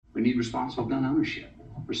We need responsible gun ownership.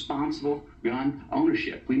 Responsible gun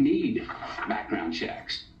ownership. We need background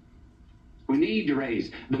checks. We need to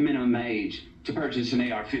raise the minimum age to purchase an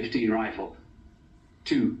AR-15 rifle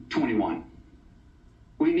to 21.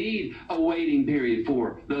 We need a waiting period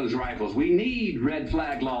for those rifles. We need red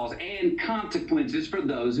flag laws and consequences for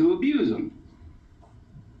those who abuse them.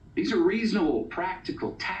 These are reasonable,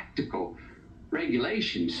 practical, tactical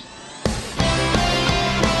regulations.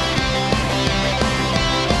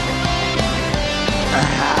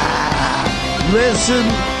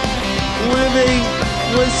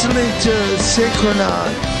 Listening to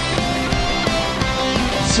Synchronon.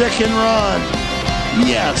 Sick and Wrong.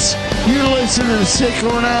 Yes, you're listening to Sick and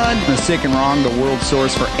Wrong. The Sick and Wrong, the world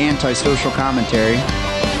source for antisocial commentary.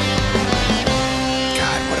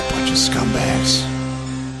 God, what a bunch of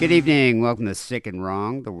scumbags. Good evening. Welcome to Sick and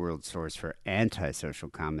Wrong, the world source for antisocial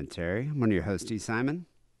commentary. I'm one of your hosts, D. Simon.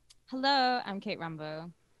 Hello, I'm Kate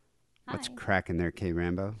Rambo. Hi. What's cracking there, Kate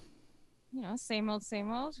Rambo? You know, same old, same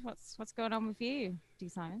old. What's going on with you, D.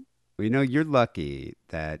 Simon? Well, you know, you're lucky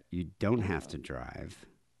that you don't have to drive,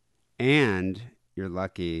 and you're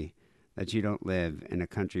lucky that you don't live in a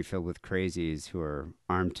country filled with crazies who are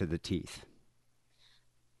armed to the teeth.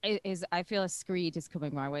 I feel a screed is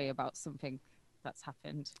coming my way about something that's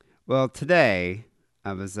happened. Well, today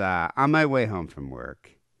I was on my way home from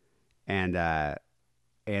work, and I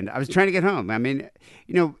was trying to get home. I mean,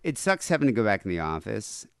 you know, it sucks having to go back in the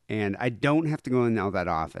office, and I don't have to go in all that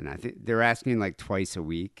often. I think they're asking like twice a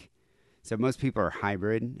week. So most people are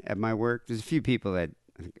hybrid at my work. There's a few people that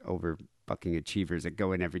I think over fucking achievers that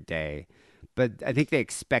go in every day, but I think they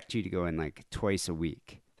expect you to go in like twice a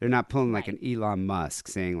week. They're not pulling like an Elon Musk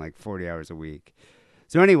saying like 40 hours a week.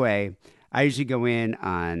 So anyway, I usually go in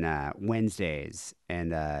on Wednesdays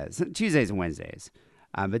and Tuesdays and Wednesdays,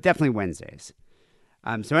 but definitely Wednesdays.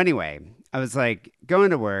 So anyway, I was like going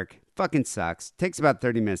to work, fucking sucks. Takes about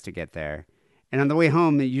 30 minutes to get there. And on the way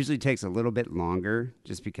home, it usually takes a little bit longer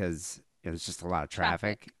just because it's just a lot of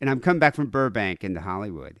traffic. And I'm coming back from Burbank into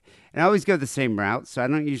Hollywood. And I always go the same route, so I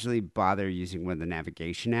don't usually bother using one of the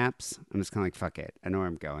navigation apps. I'm just kind of like, fuck it. I know where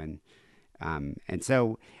I'm going. And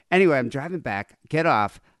so anyway, I'm driving back, get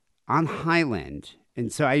off on Highland.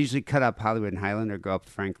 And so I usually cut up Hollywood and Highland or go up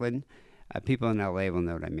Franklin. People in LA will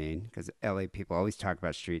know what I mean, because LA people always talk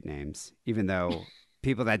about street names, even though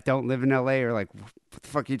people that don't live in LA are like, what the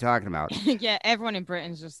fuck are you talking about? Yeah, everyone in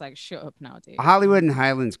Britain's just like, shut up now, dude. Hollywood and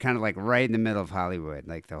Highland's kind of like right in the middle of Hollywood,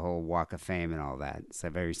 like the whole Walk of Fame and all that. It's a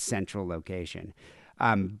very central location.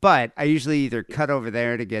 But I usually either cut over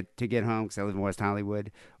there to get home because I live in West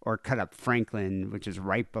Hollywood, or cut up Franklin, which is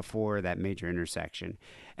right before that major intersection.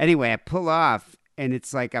 Anyway, I pull off, and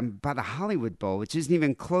it's like I'm by the Hollywood Bowl, which isn't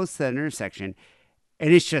even close to that intersection,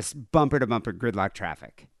 and it's just bumper to bumper gridlock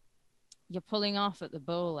traffic. You're pulling off at the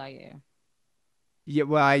bowl, are you? Yeah,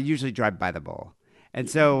 well, I usually drive by the bowl. And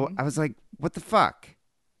so I was like, what the fuck?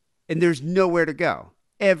 And there's nowhere to go.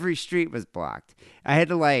 Every street was blocked. I had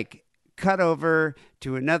to like cut over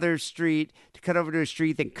to another street, to cut over to a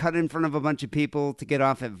street, then cut in front of a bunch of people to get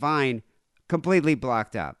off at Vine, completely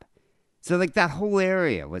blocked up. So like that whole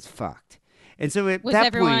area was fucked. And so at was that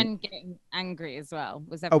everyone point, getting angry as well?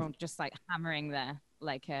 Was everyone just like hammering there?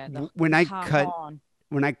 Like when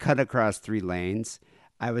I cut across 3 lanes,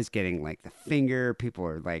 I was getting like the finger. People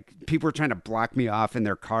were trying to block me off in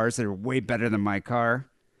their cars that are way better than my car.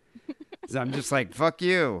 So I'm just like, fuck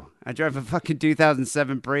you. I drive a fucking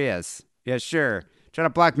 2007 Prius. Yeah, sure. Try to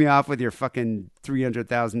block me off with your fucking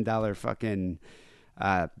 $300,000 fucking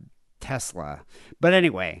Tesla. But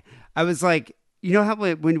anyway, I was like, you know how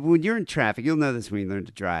when you're in traffic, you'll know this when you learn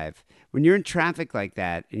to drive. When you're in traffic like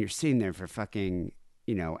that and you're sitting there for fucking,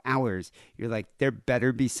 hours, you're like, there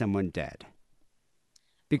better be someone dead.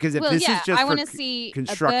 Because if is just I want to see a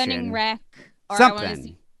construction, burning wreck, or something. I want to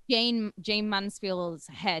see Jane Mansfield's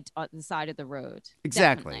head at the side of the road.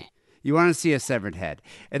 Exactly. Definitely. You want to see a severed head.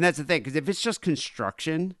 And that's the thing, because if it's just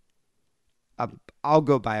construction, I'll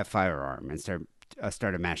go buy a firearm and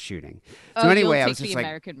start a mass shooting. So anyway, I was just the like,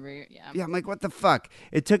 American route, yeah, I'm like, what the fuck?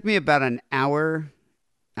 It took me about an hour,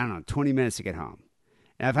 I don't know, 20 minutes to get home.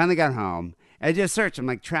 And I finally got home. And I just searched. I'm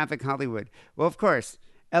like, traffic Hollywood. Well, of course,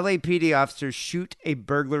 LAPD officers shoot a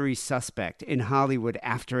burglary suspect in Hollywood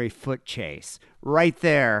after a foot chase. Right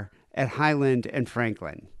there at Highland and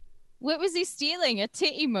Franklin. What was he stealing? A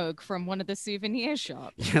titty mug from one of the souvenir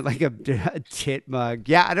shops? Yeah, like a tit mug.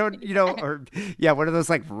 Yeah, I don't, or yeah, one of those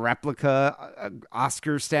like replica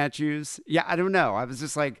Oscar statues. Yeah, I don't know. I was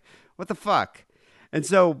just like, what the fuck? And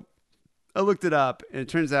so I looked it up, and it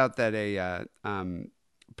turns out that a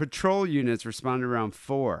patrol units responded around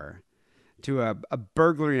 4 to a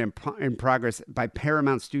burglary in progress by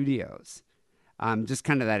Paramount Studios, just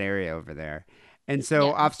kind of that area over there. And so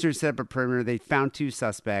Yeah. officers set up a perimeter. They found 2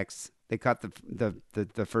 suspects. They caught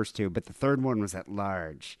the first 2, but the third one was at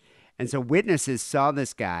large. And so witnesses saw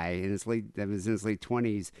this guy in his late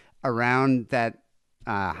 20s around that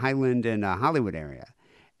Highland and Hollywood area.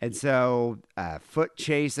 And so foot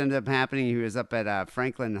chase ended up happening. He was up at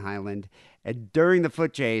Franklin and Highland. And during the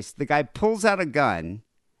foot chase, the guy pulls out a gun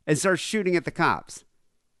and starts shooting at the cops.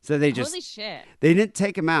 So they just Holy shit. they didn't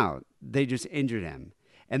take him out. They just injured him.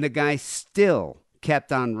 And the guy still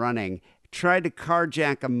kept on running, tried to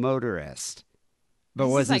carjack a motorist, but This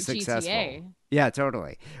is wasn't like successful. GTA. Yeah,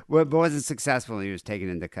 totally. Well, but wasn't successful. He was taken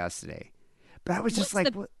into custody. But I was just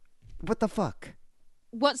What's like, what the fuck?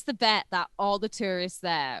 What's the bet that all the tourists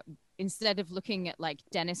there, instead of looking at like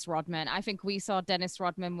Dennis Rodman, I think we saw Dennis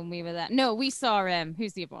Rodman when we were there. No, we saw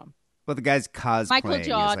who's the other one? Well, the guy's cosplaying. Michael is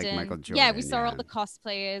Jordan. like Michael Jordan. Yeah, we saw all the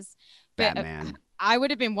cosplayers. But Batman. I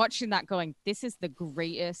would have been watching that going, this is the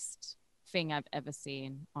greatest thing I've ever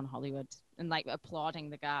seen on Hollywood, and like applauding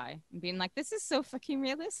the guy and being like, this is so fucking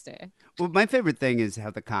realistic. Well, my favorite thing is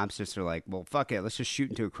how the cops just are like, well, fuck it. Let's just shoot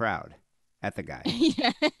into a crowd at the guy.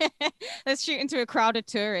 Yeah. Let's shoot into a crowd of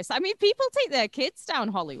tourists. I mean, people take their kids down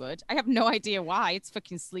Hollywood. I have no idea why. It's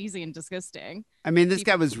fucking sleazy and disgusting. I mean, this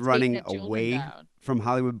People guy was take running their children away down. from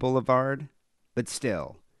Hollywood Boulevard, but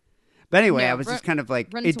still. But anyway, Yeah, I was just kind of like,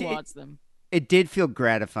 Run it towards them. did feel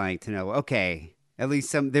gratifying to know, okay, at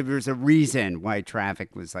least there was a reason why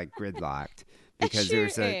traffic was like gridlocked because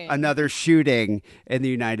there's shooting. another shooting in the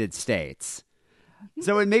United States.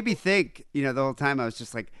 So it made me think, the whole time I was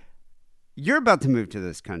just like, you're about to move to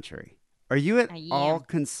this country. Are you at I all am.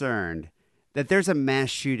 concerned that there's a mass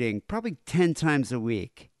shooting probably 10 times a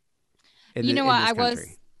week in You know in what? this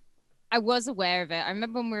country? I was aware of it. I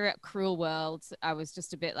remember when we were at Cruel World, I was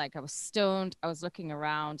just a bit like, I was stoned. I was looking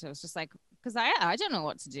around. I was just like, because I don't know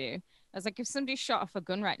what to do. I was like, if somebody shot off a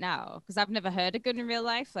gun right now, because I've never heard a gun in real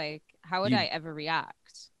life, like, how would You- I ever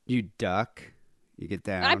react? You duck, you get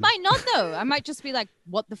down. I might not, though. I might just be like,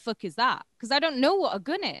 what the fuck is that? Because I don't know what a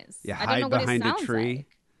gun is. You I don't know hide what behind it a sounds tree.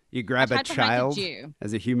 like. You grab I'd a hide behind a child Jew.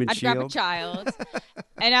 as a human I'd shield. grab a child.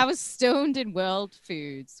 And I was stoned in World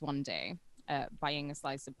Foods one day, buying a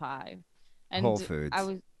slice of pie. And Whole Foods. I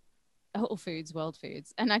was Whole Foods, World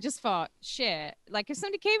Foods. And I just thought, shit, like if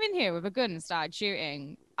somebody came in here with a gun and started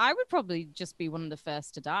shooting, I would probably just be one of the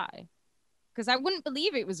first to die. Because I wouldn't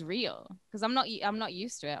believe it was real. Because I'm not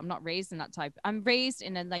used to it. I'm not raised in that type. I'm raised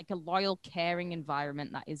in a loyal, caring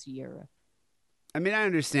environment that is Europe. I mean, I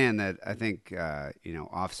understand that. I think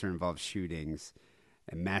officer-involved shootings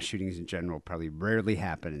and mass shootings in general probably rarely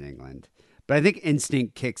happen in England. But I think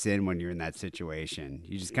instinct kicks in when you're in that situation.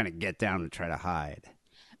 You just kind of get down and try to hide.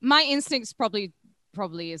 My instincts probably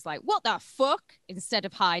is like, what the fuck? Instead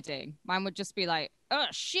of hiding. Mine would just be like, oh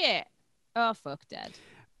shit. Oh fuck, dead.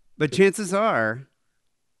 But chances are,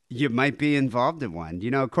 you might be involved in one.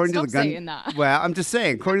 According Stop to the gun. saying that. Well, I'm just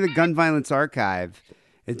saying. According to the Gun Violence Archive,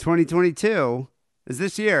 in 2022, as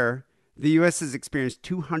this year, the U.S. has experienced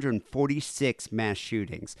 246 mass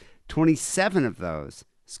shootings. 27 of those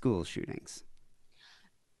school shootings.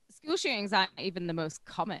 School shootings aren't even the most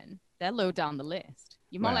common. They're low down the list.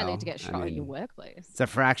 You're more likely to get shot at your workplace. It's a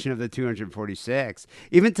fraction of the 246.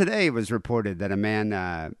 Even today, it was reported that a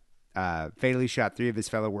man fatally shot 3 of his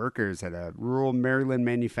fellow workers at a rural Maryland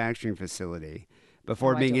manufacturing facility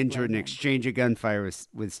before Oh, I being don't injured in blame him. exchange of gunfire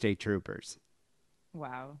with state troopers.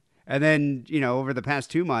 Wow. And then, over the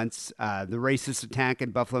past 2 months, the racist attack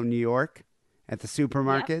in Buffalo, New York at the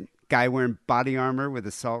supermarket, guy wearing body armor with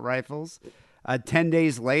assault rifles. 10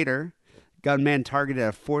 days later, gunman targeted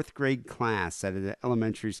a 4th grade class at an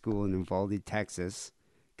elementary school in Uvalde, Texas,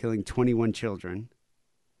 killing 21 children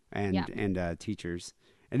and teachers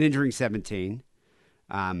and injuring 17.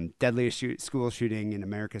 Deadliest school shooting in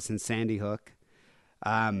America since Sandy Hook.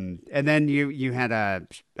 And then you had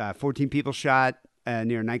 14 people shot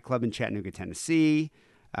near a nightclub in Chattanooga, Tennessee.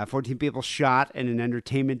 14 people shot in an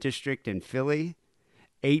entertainment district in Philly.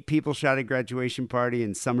 8 people shot at a graduation party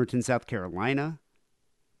in Somerton, South Carolina.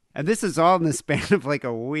 And this is all in the span of like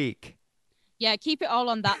a week. Yeah, keep it all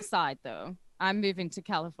on that side, though. I'm moving to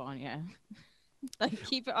California.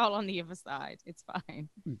 Keep it all on the other side. It's fine.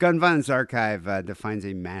 Gun Violence Archive defines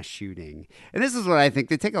a mass shooting. And this is what I think.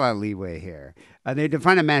 They take a lot of leeway here. They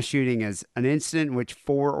define a mass shooting as an incident in which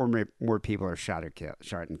 4 or more people are shot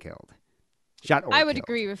and killed. I would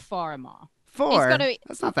agree with 4 or more. 4? It's gotta-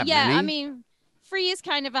 That's not that yeah, many. I mean, 3 is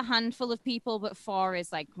kind of a handful of people, but 4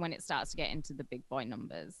 is like when it starts to get into the big boy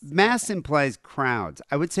numbers. Mass implies crowds.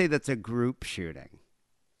 I would say that's a group shooting.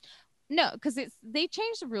 No, because they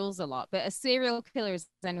change the rules a lot. But a serial killer is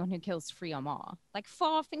anyone who kills 3 or more. Like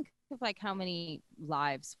 4, think of like how many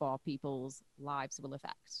lives 4 people's lives will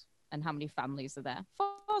affect, and how many families are there.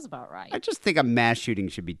 4's about right. I just think a mass shooting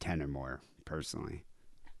should be 10 or more, personally.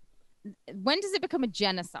 When does it become a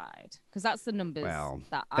genocide? Because that's the numbers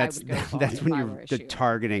that I would go for. That's if when I you're were a shooter.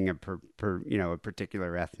 targeting a a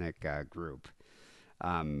particular ethnic group.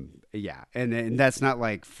 Yeah, and that's not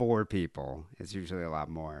like 4 people. It's usually a lot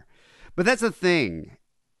more. But that's the thing.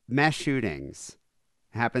 Mass shootings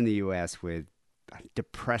happen in the U.S. with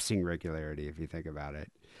depressing regularity, if you think about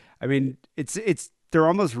it. I mean, they're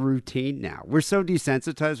almost routine now. We're so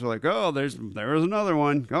desensitized. We're like, oh, there was another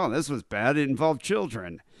one. Oh, this was bad. It involved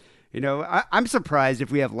children. You know, I'm surprised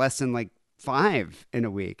if we have less than like 5 in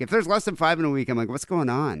a week. If there's less than 5 in a week, I'm like, what's going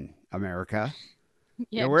on, America?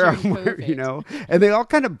 Yeah, where COVID. you know, and they all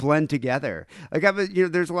kind of blend together. Like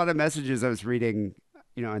there's a lot of messages I was reading,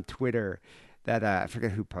 on Twitter that I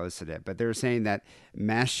forget who posted it, but they were saying that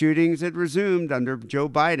mass shootings had resumed under Joe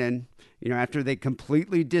Biden, after they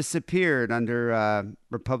completely disappeared under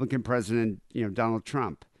Republican President, Donald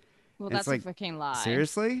Trump. Well, And that's it's a freaking lie.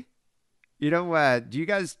 Seriously? Did you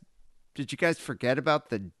guys forget about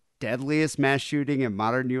the deadliest mass shooting in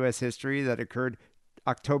modern U.S. history that occurred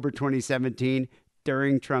October 2017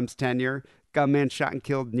 during Trump's tenure? Gunman shot and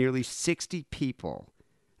killed nearly 60 people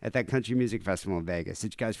at that country music festival in Vegas.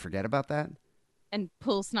 Did you guys forget about that? And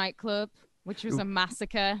Pulse nightclub, which was a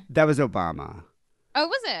massacre. That was Obama. Oh,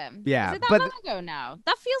 was it? Yeah, Is it that but- long ago now?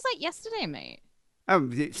 That feels like yesterday, mate. Oh,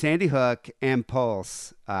 Sandy Hook and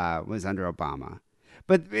Pulse was under Obama.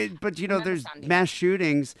 But there's Sandy mass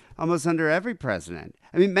shootings almost under every president.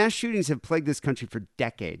 I mean, mass shootings have plagued this country for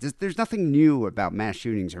decades. There's nothing new about mass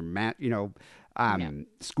shootings or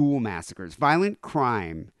school massacres. Violent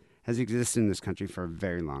crime has existed in this country for a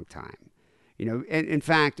very long time. And in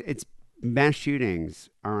fact, mass shootings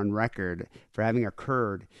are on record for having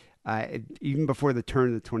occurred even before the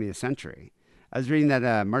turn of the 20th century. I was reading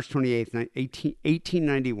that March 28th,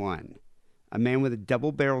 1891, a man with a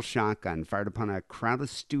double-barrel shotgun fired upon a crowd of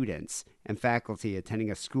students and faculty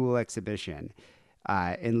attending a school exhibition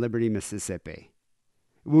in Liberty, Mississippi.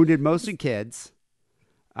 Wounded mostly kids.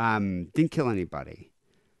 Didn't kill anybody.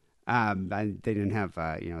 They didn't have,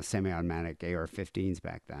 semi-automatic AR-15s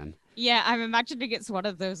back then. Yeah, I'm imagining it's one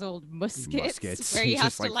of those old muskets where he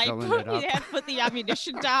has Just, to filling it up. put the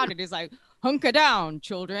ammunition down, and he's like, hunker down,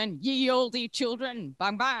 children, ye olde children,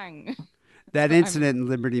 bang, bang. That incident in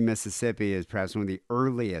Liberty, Mississippi is perhaps one of the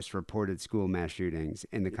earliest reported school mass shootings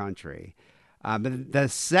in the country. But the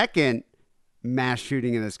second mass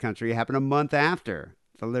shooting in this country happened a month after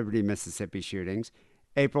the Liberty, Mississippi shootings.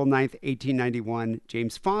 April 9th, 1891,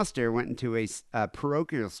 James Foster went into a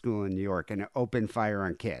parochial school in New York and opened fire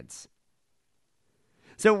on kids.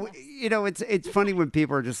 So, it's funny when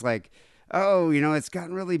people are just like, oh, it's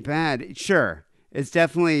gotten really bad. Sure, it's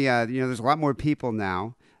definitely, there's a lot more people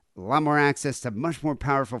now, a lot more access to much more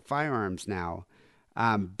powerful firearms now.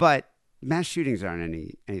 But mass shootings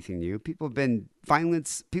aren't anything new. People have been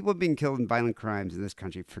killed in violent crimes in this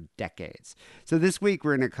country for decades. So this week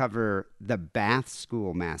we're going to cover the Bath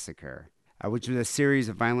School Massacre, which was a series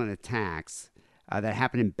of violent attacks that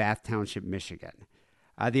happened in Bath Township, Michigan.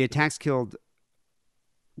 The attacks killed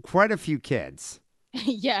quite a few kids.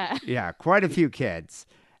 Yeah. Yeah, quite a few kids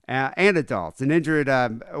and adults, and injured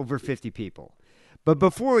over 50 people. But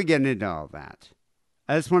before we get into all that,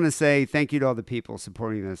 I just want to say thank you to all the people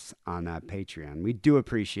supporting us on Patreon. We do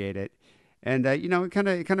appreciate it. And, it kind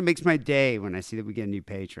of makes my day when I see that we get a new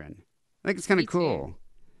patron. I think it's kind of cool.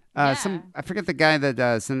 Yeah. I forget the guy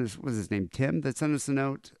that sent us, what's his name, Tim, that sent us a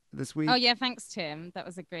note this week? Oh, yeah, thanks, Tim. That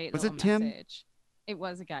was a great Was little it Tim? message. It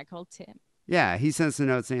was a guy called Tim. Yeah, he sent us a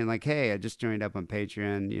note saying like, hey, I just joined up on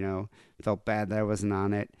Patreon, felt bad that I wasn't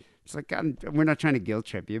on it. It's like, God, we're not trying to guilt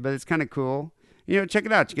trip you, but it's kind of cool. Check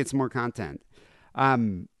it out. You get some more content.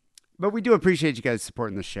 But we do appreciate you guys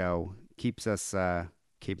supporting the show. Keeps us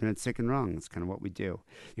keeping it sick and wrong. That's kind of what we do.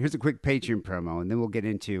 Here's a quick Patreon promo, and then we'll get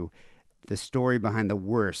into the story behind the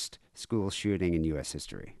worst school shooting in U.S.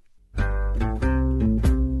 history.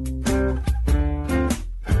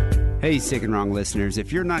 Hey, Sick and Wrong listeners.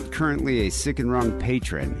 If you're not currently a Sick and Wrong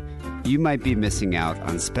patron, you might be missing out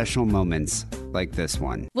on special moments like this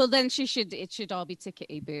one. Well, then it should all be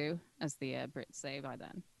tickety-boo, as the Brits say by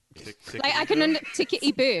then. Tickety I can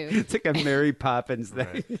tickety-boo. It's like a Mary Poppins thing.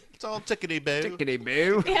 Right. It's all tickety-boo.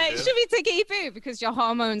 Tickety-boo. Yeah, it should be tickety-boo because your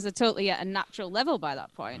hormones are totally at a natural level by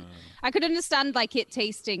that point. I could understand like it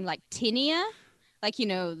tasting like tinnier, like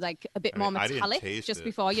like a bit more I didn't metallic taste just it.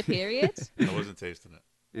 before your period. I wasn't tasting it.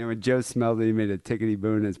 When Joe smelled it, he made a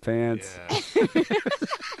tickety-boo in his pants. Yeah.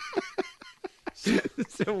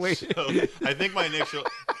 So wait, So I think my initial.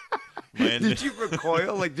 did you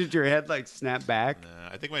recoil? Like, did your head like snap back?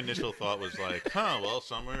 I think my initial thought was like, well,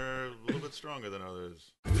 some are a little bit stronger than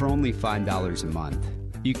others. For only $5 a month,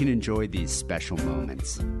 you can enjoy these special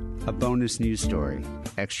moments. A bonus news story,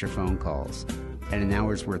 extra phone calls, and an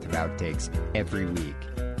hour's worth of outtakes every week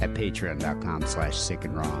at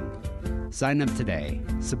patreon.com/sickandwrong. Sign up today,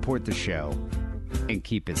 support the show, and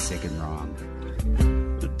keep it sick and wrong.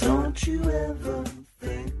 Don't you ever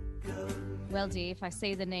think Well, D, if I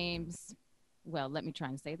say the names, well, let me try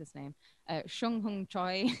and say this name. Shung Hung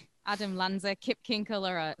Choi, Adam Lanza, Kip Kinkle,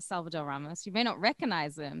 or Salvador Ramos. You may not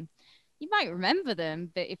recognize them. You might remember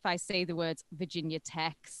them, but if I say the words Virginia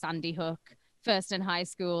Tech, Sandy Hook, Thurston High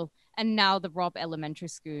School, and now the Robb Elementary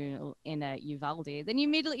School in Uvalde, then you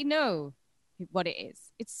immediately know what it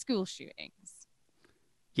is. It's school shootings.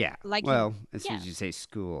 Yeah. Like, well, as soon yeah. as you say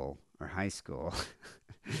school or high school.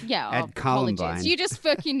 Yeah, At or Columbine. colleges. You just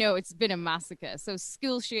fucking know it's been a massacre. So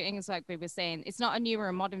school shootings, like we were saying, it's not a new or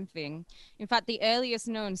a modern thing. In fact, the earliest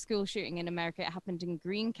known school shooting in America happened in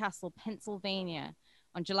Greencastle, Pennsylvania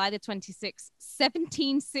on July the 26th,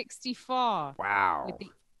 1764. Wow.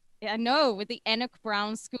 With the Enoch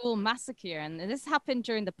Brown School Massacre. And this happened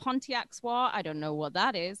during the Pontiac's War. I don't know what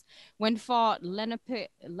that is. When fought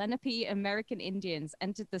Lenape American Indians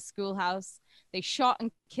entered the schoolhouse. They shot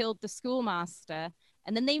and killed the schoolmaster.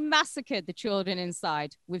 And then they massacred the children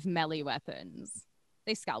inside with melee weapons.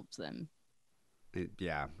 They scalped them.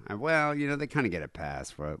 Yeah. Well, they kind of get a pass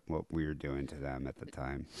for what we were doing to them at the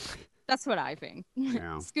time. That's what I think.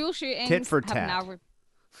 Yeah. School shootings Tit for have tat.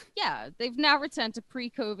 now they've now returned to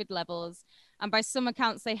pre-COVID levels, and by some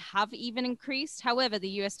accounts they have even increased. However, the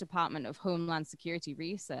U.S. Department of Homeland Security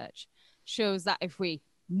research shows that if we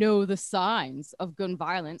know the signs of gun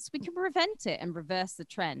violence, we can prevent it and reverse the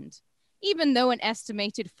trend. Even though an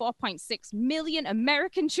estimated 4.6 million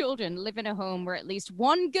American children live in a home where at least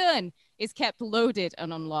one gun is kept loaded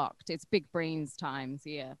and unlocked. It's big brains times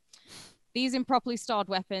here. These improperly stored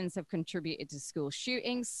weapons have contributed to school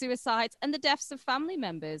shootings, suicides, and the deaths of family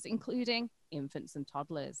members, including infants and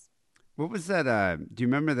toddlers. What was that? Do you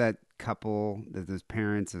remember that couple, those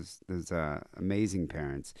parents, those amazing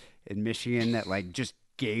parents in Michigan that like just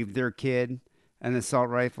gave their kid an assault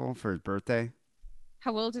rifle for his birthday?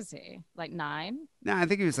 How old is he? Like 9? No, I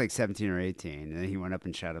think he was like 17 or 18, and then he went up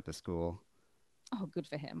and shot up the school. Oh, good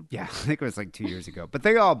for him. Yeah, I think it was like 2 years ago. But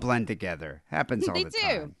they all blend together. Happens all They the do.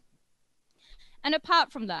 time. And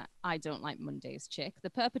apart from that, I don't like Monday's chick. The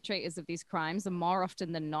perpetrators of these crimes are more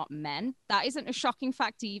often than not men. That isn't a shocking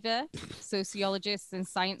fact either. Sociologists and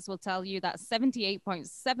science will tell you that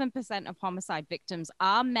 78.7% of homicide victims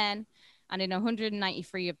are men. And in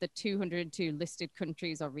 193 of the 202 listed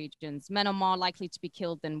countries or regions, men are more likely to be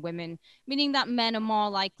killed than women, meaning that men are more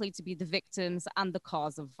likely to be the victims and the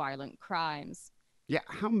cause of violent crimes. Yeah,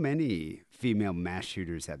 how many female mass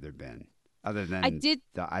shooters have there been? Other than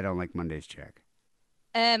I don't like Monday's chick.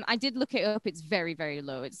 I did look it up. It's very, very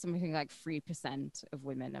low. It's something like 3% of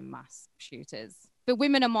women are mass shooters. But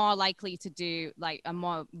women are more likely to do,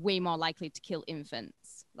 way more likely to kill infants.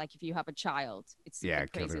 Like if you have a child, it's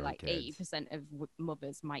crazy. Like 80% of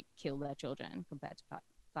mothers might kill their children compared to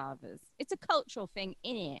fathers. It's a cultural thing,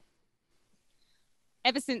 innit?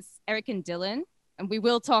 Ever since Eric and Dylan, and we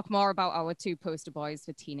will talk more about our 2 poster boys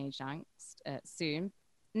for teenage angst soon.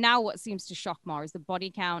 Now what seems to shock more is the body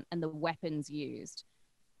count and the weapons used.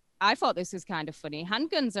 I thought this was kind of funny.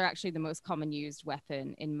 Handguns are actually the most common used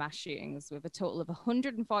weapon in mass shootings, with a total of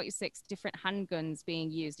 146 different handguns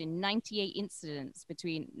being used in 98 incidents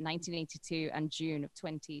between 1982 and June of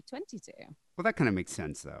 2022. Well, that kind of makes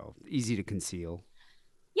sense, though. Easy to conceal.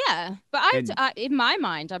 Yeah, but in my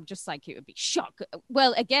mind, I'm just like, it would be shock.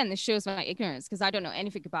 Well, again, this shows my ignorance because I don't know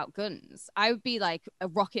anything about guns. I would be like a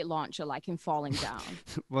rocket launcher, like in Falling Down.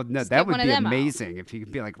 Well, no, that would be amazing if you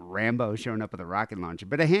could be like Rambo showing up with a rocket launcher.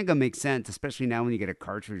 But a handgun makes sense, especially now when you get a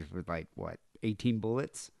cartridge with 18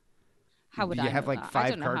 bullets. How would you have know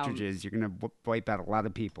 5 cartridges, you're going to wipe out a lot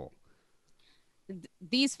of people.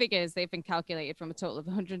 These figures, they've been calculated from a total of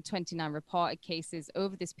 129 reported cases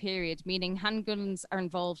over this period, meaning handguns are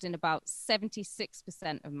involved in about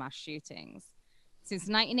 76% of mass shootings. Since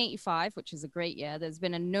 1985, which is a great year, there's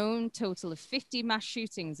been a known total of 50 mass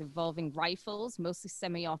shootings involving rifles, mostly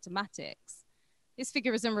semi-automatics. This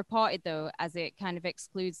figure is unreported, though, as it kind of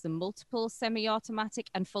excludes the multiple semi-automatic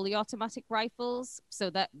and fully automatic rifles. So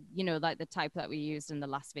that, like the type that we used in the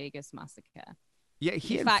Las Vegas massacre. Yeah,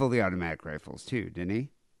 he had fully automatic rifles too, didn't he?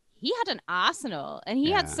 he had an arsenal, and he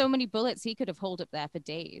Yeah. had so many bullets he could have holed up there for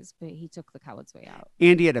days, but he took the coward's way out.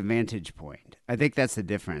 And he had a vantage point. I think that's the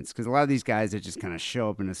difference, because a lot of these guys that just kind of show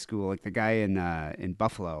up in a school, like the guy in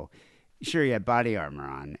Buffalo, sure, he had body armor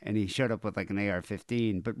on, and he showed up with like an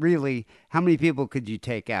AR-15, but really, how many people could you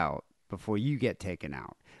take out before you get taken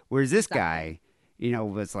out? Whereas this guy,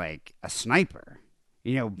 was like a sniper,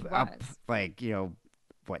 up Was. like,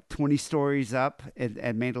 20 stories up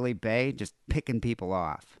at Mandalay Bay, just picking people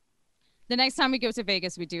off. The next time we go to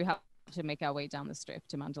Vegas, we do have to make our way down the strip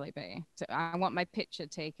to Mandalay Bay. So I want my picture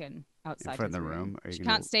taken outside In front his of the room? Are you She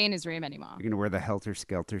gonna- can't stay in his room anymore. You're going to wear the Helter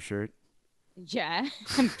Skelter shirt? Yeah,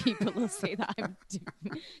 and people will say that I'm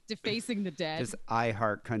defacing the dead. Just I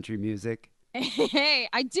heart country music. Hey,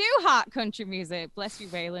 I do heart country music. Bless you,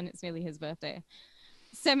 Waylon. It's nearly his birthday.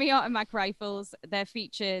 Semi-automatic rifles, they're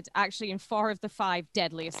featured actually in 4 of the 5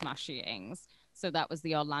 deadliest mass shootings. So that was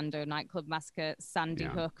the Orlando nightclub massacre, Sandy Yeah.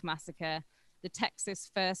 Hook massacre, the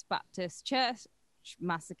Texas First Baptist Church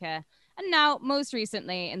massacre, and now most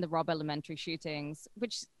recently in the Robb Elementary shootings,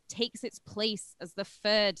 which takes its place as the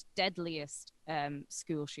 3rd deadliest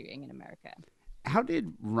school shooting in America. How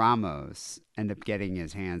did Ramos end up getting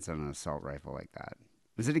his hands on an assault rifle like that?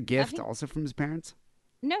 Was it a gift think- also from his parents?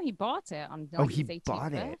 No, he bought it on Oh, like, he his 18th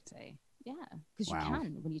bought it. birthday. Yeah, because Wow. you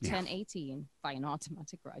can when you Yeah. turn 18 buy an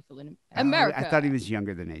automatic rifle in Oh, America. I thought he was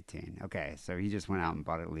younger than 18. Okay, so he just went out and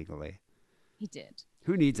bought it legally. He did.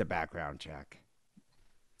 Who needs a background check?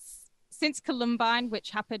 Since Columbine,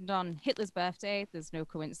 which happened on Hitler's birthday, there's no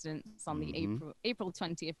coincidence, on the April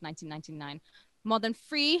 20th, 1999, more than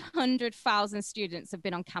 300,000 students have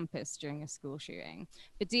been on campus during a school shooting.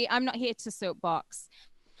 But Dee, I'm not here to soapbox.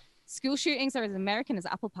 School shootings are as American as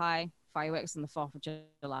apple pie, fireworks on the 4th of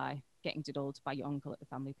July, getting diddled by your uncle at the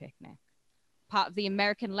family picnic. Part of the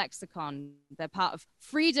American lexicon, they're part of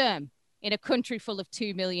freedom in a country full of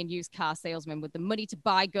 2 million used car salesmen with the money to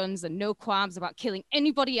buy guns and no qualms about killing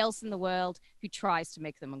anybody else in the world who tries to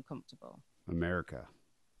make them uncomfortable. America.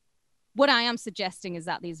 What I am suggesting is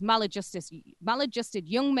that these maladjusted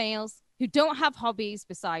young males who don't have hobbies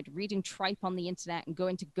beside reading tripe on the internet and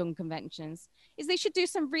going to gun conventions is they should do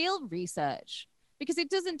some real research, because it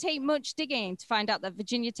doesn't take much digging to find out that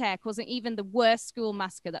Virginia Tech wasn't even the worst school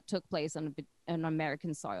massacre that took place on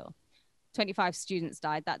American soil. 25 students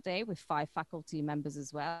died that day, with 5 faculty members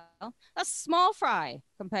as well. That's small fry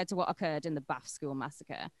compared to what occurred in the Bath School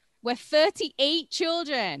massacre, where 38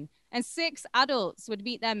 children and 6 adults would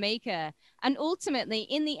meet their maker and ultimately,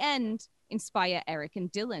 in the end, inspire Eric and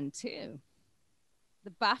Dylan too.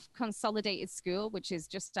 The Bath Consolidated School, which is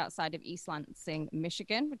just outside of East Lansing,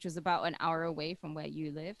 Michigan, which was about an hour away from where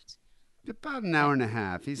you lived. About an hour and a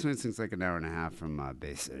half. East Lansing's like an hour and a half from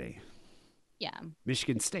Bay City. Yeah,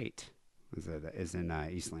 Michigan State is in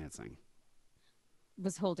East Lansing.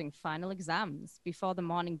 was holding final exams before the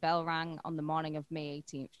morning bell rang on the morning of May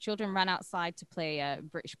 18th. Children ran outside to play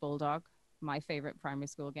British Bulldog, my favorite primary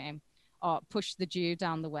school game, or push the Jew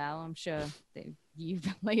down the well. I'm sure you've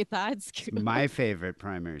played that at school. My favorite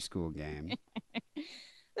primary school game.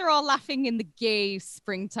 They're all laughing in the gay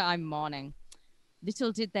springtime morning.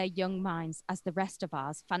 Little did their young minds, as the rest of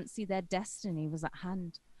ours, fancy their destiny was at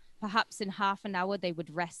hand. Perhaps in half an hour they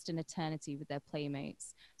would rest in eternity with their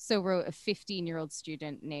playmates. So wrote a 15-year-old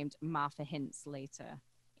student named Martha Hintz later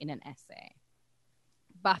in an essay.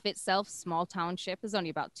 Bath itself, small township, there's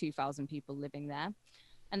only about 2,000 people living there.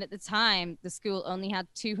 And at the time, the school only had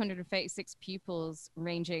 236 pupils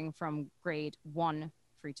ranging from grade 1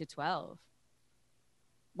 through to 12.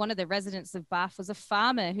 One of the residents of Bath was a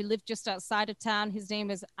farmer who lived just outside of town. His name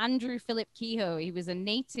was Andrew Philip Kehoe. He was a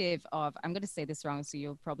native of, I'm going to say this wrong, so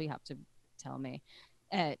you'll probably have to tell me,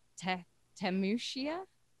 Temushia?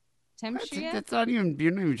 That's not even,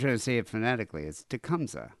 you're not even trying to say it phonetically. It's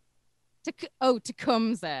Tecumseh.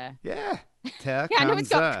 Tecumseh. Yeah. Yeah, I know it's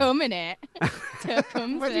got cum in it.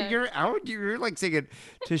 Tecumseh. You're like saying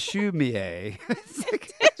Teshumie.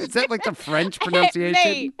 Is that like the French pronunciation?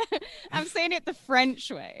 Mate, I'm saying it the French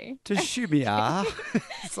way. Teshumia.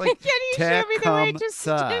 It's like Can you show me the way to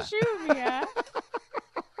Tecumseh. Teshumia?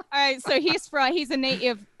 All right, so he's a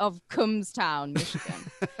native of Cumstown,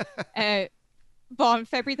 Michigan. Born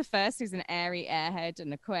February the 1st, he's an airy airhead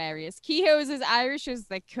and Aquarius. Kehoe is as Irish as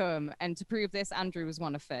they come, and to prove this, Andrew was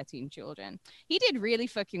one of 13 children. He did really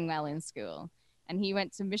fucking well in school, and he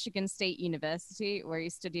went to Michigan State University, where he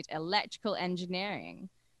studied electrical engineering.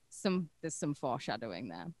 There's some foreshadowing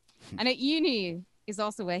there. And at uni is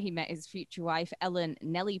also where he met his future wife, Ellen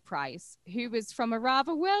Nellie Price, who was from a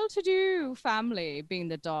rather well-to-do family, being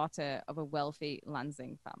the daughter of a wealthy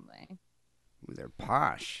Lansing family. Ooh, they're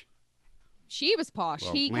posh. She was posh.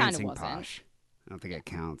 Well, He kind of Lansing wasn't. posh. I don't think it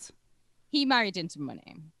counts. He married into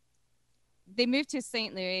money. They moved to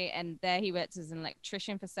St. Louis, and there he worked as an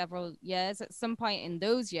electrician for several years. At some point in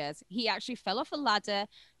those years, he actually fell off a ladder.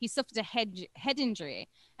 He suffered a head injury,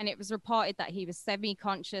 and it was reported that he was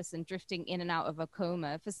semi-conscious and drifting in and out of a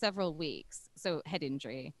coma for several weeks. So head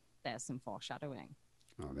injury, there's some foreshadowing.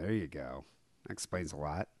 Oh, there you go. That explains a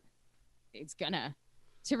lot. It's gonna.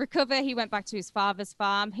 To recover, he went back to his father's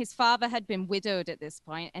farm. His father had been widowed at this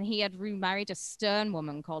point, and he had remarried a stern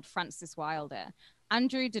woman called Frances Wilder.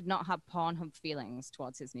 Andrew did not have Pornhub feelings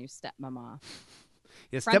towards his new stepmama.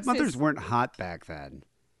 Yeah, Frances- stepmothers weren't hot back then.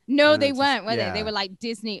 No, they just- weren't, were yeah. they? They were like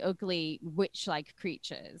Disney ugly witch-like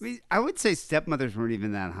creatures. I mean, I would say stepmothers weren't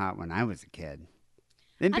even that hot when I was a kid.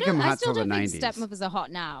 They didn't become I hot still till the don't think 90s. stepmothers are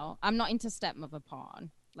hot now. I'm not into stepmother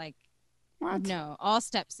porn. Like, What? no, or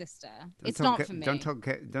stepsister. Don't It's tell not Ke- for me.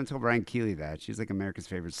 Don't tell Brian Keeley that. She's like America's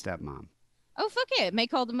favorite stepmom. Oh, fuck it.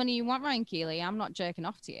 Make all the money you want, Ryan Keeley. I'm not jerking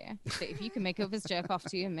off to you. But if you can make others jerk off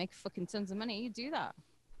to you and make fucking tons of money, you do that.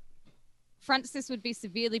 Frances would be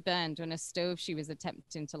severely burned when a stove she was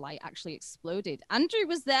attempting to light actually exploded. Andrew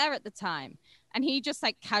was there at the time, and he just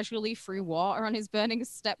like casually threw water on his burning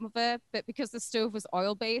stepmother. But because the stove was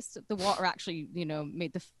oil-based, the water actually,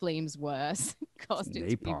 made the flames worse, caused it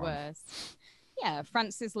to be Napalm. worse. Yeah,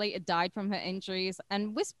 Frances later died from her injuries,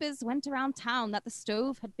 and whispers went around town that the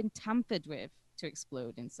stove had been tampered with to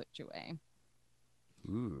explode in such a way.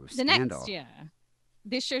 Ooh, The scandal. next year,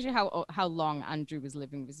 this shows you how long Andrew was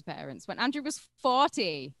living with his parents. When Andrew was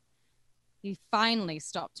 40, he finally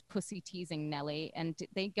stopped pussy teasing Nellie, and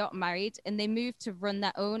they got married, and they moved to run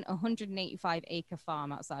their own 185-acre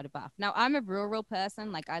farm outside of Bath. Now, I'm a rural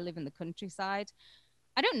person, like I live in the countryside.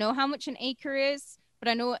 I don't know how much an acre is, but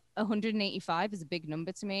I know 185 is a big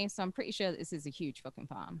number to me, so I'm pretty sure this is a huge fucking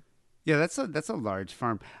farm. Yeah, that's a large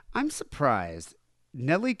farm. I'm surprised.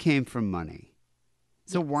 Nellie came from money.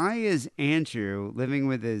 So why is Andrew living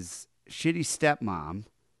with his shitty stepmom,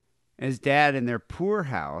 his dad in their poor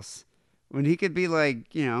house, when he could be like,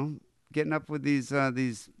 getting up with these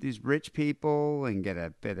rich people and get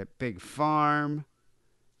a big farm?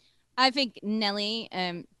 I think Nellie,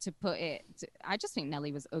 I just think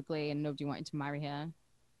Nellie was ugly and nobody wanted to marry her.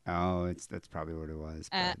 Oh, that's probably what it was.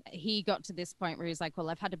 but- He got to this point where he's like, well,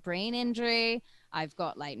 I've had a brain injury. I've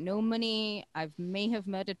got like no money. May have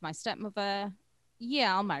murdered my stepmother.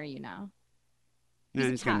 Yeah, I'll marry you now. Yeah, he's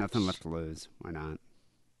he's got nothing attached. left to lose. Why not?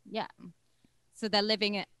 Yeah. So they're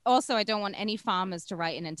living it. Also, I don't want any farmers to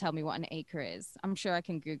write in and tell me what an acre is. I'm sure I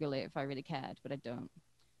can Google it if I really cared, but I don't.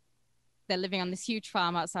 They're living on this huge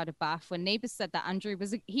farm outside of Bath when neighbors said that Andrew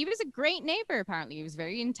was a great neighbor, apparently. He was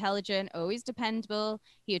very intelligent, always dependable.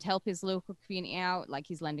 He would help his local community out, like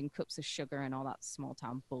he's lending cups of sugar and all that small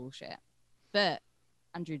town bullshit. But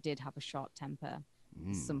Andrew did have a short temper.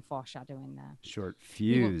 Some foreshadowing there. Short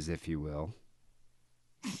fuse, if you will.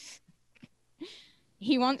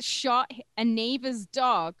 He once shot a neighbor's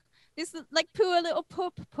dog. This like poor little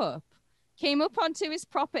pup came up onto his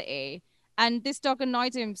property, and this dog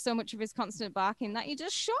annoyed him so much of his constant barking that he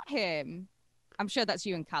just shot him. I'm sure that's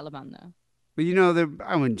you and Caliban, though. But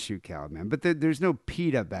I wouldn't shoot Caliban, but there's no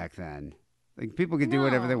PETA back then. Like people could do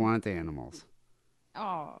whatever they No. want to animals.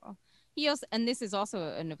 Oh, he also, and this is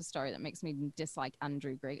also another story that makes me dislike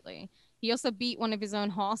Andrew greatly. He also beat one of his own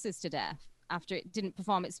horses to death after it didn't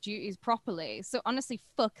perform its duties properly. So honestly,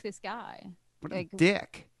 fuck this guy. What Like, a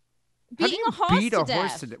dick! How do beating you a horse beat to a horse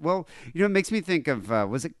death. to death? Well, it makes me think of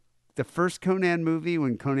was it the first Conan movie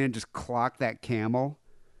when Conan just clocked that camel?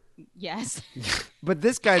 Yes. But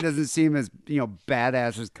this guy doesn't seem as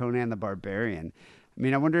badass as Conan the Barbarian. I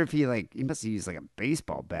mean, I wonder if he must have used like a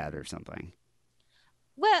baseball bat or something.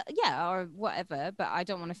 Well, yeah, or whatever, but I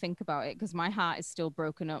don't want to think about it because my heart is still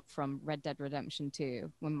broken up from Red Dead Redemption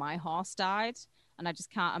 2 when my horse died, and I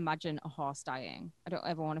just can't imagine a horse dying. I don't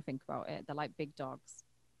ever want to think about it. They're like big dogs.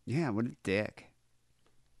 Yeah, what a dick.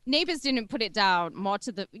 Neighbors didn't put it down more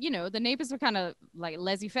to the neighbors were kind of like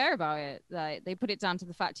laissez-faire about it. Like, they put it down to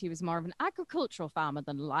the fact he was more of an agricultural farmer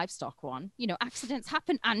than a livestock one. Accidents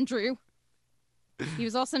happen, Andrew. He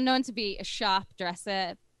was also known to be a sharp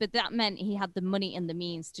dresser, but that meant he had the money and the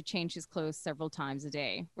means to change his clothes several times a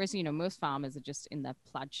day. Whereas, most farmers are just in their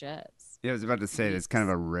plaid shirts. Yeah, I was about to say it's kind of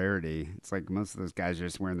a rarity. It's like most of those guys are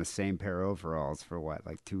just wearing the same pair of overalls for what,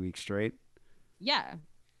 like 2 weeks straight? Yeah.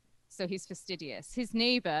 So he's fastidious. His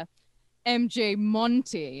neighbor, MJ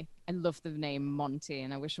Monty. I love the name Monty,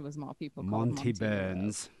 and I wish there was more people called Monty in the world.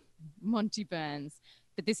 Burns. Monty Burns.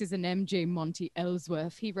 But this is an MJ Monty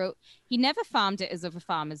Ellsworth. He wrote, he never farmed it as other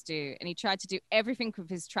farmers do, and he tried to do everything with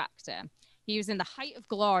his tractor. He was in the height of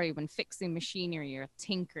glory when fixing machinery or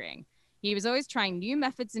tinkering. He was always trying new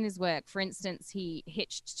methods in his work. For instance, he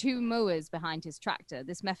hitched 2 mowers behind his tractor.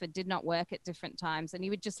 This method did not work at different times, and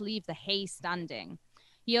he would just leave the hay standing.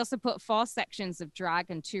 He also put 4 sections of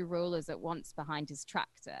drag and 2 rollers at once behind his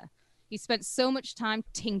tractor. He spent so much time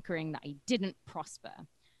tinkering that he didn't prosper.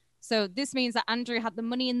 So this means that Andrew had the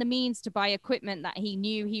money and the means to buy equipment that he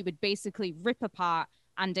knew he would basically rip apart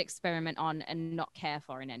and experiment on and not care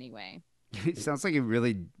for in any way. It sounds like he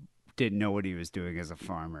really didn't know what he was doing as a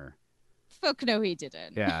farmer. Fuck no, he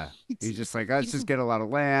didn't. Yeah. He's just like, let's just get a lot of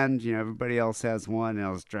land. You know, everybody else has one, and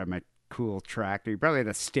I'll just drive my cool tractor. He probably had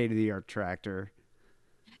a state-of-the-art tractor.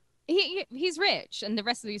 He's rich, and the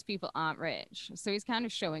rest of these people aren't rich. So he's kind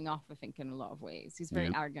of showing off, I think, in a lot of ways. He's a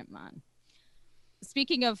very arrogant man.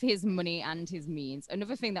 Speaking of his money and his means,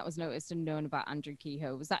 another thing that was noticed and known about Andrew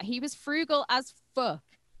Kehoe was that he was frugal as fuck.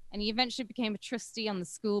 And he eventually became a trustee on the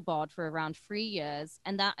school board for around 3 years,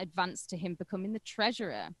 and that advanced to him becoming the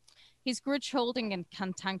treasurer. His grudge-holding and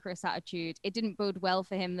cantankerous attitude, it didn't bode well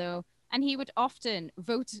for him, though, and he would often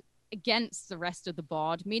vote against the rest of the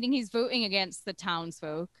board, meaning he's voting against the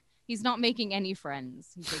townsfolk. He's not making any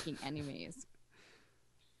friends. He's making enemies.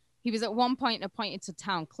 He was at one point appointed to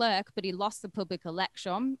town clerk, but he lost the public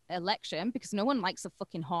election because no one likes a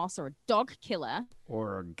fucking horse or a dog killer.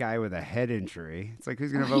 Or a guy with a head injury. It's like,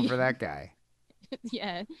 who's going to vote for that guy?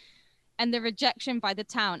 Yeah. And the rejection by the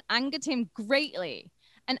town angered him greatly.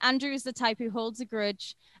 And Andrew is the type who holds a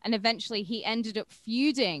grudge, and eventually he ended up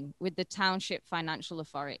feuding with the township financial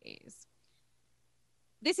authorities.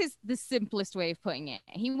 This is the simplest way of putting it.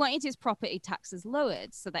 He wanted his property taxes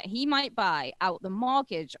lowered so that he might buy out the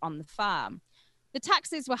mortgage on the farm. The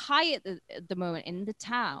taxes were high at the moment in the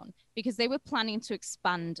town because they were planning to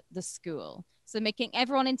expand the school. So making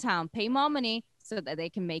everyone in town pay more money so that they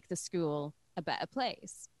can make the school a better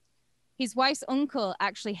place. His wife's uncle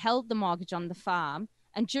actually held the mortgage on the farm,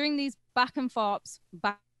 and during these back and forths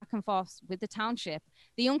with the township,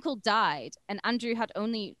 the uncle died, and Andrew had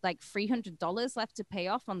only like $300 left to pay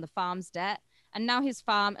off on the farm's debt. And now his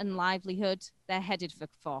farm and livelihood, they're headed for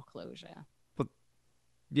foreclosure. Well,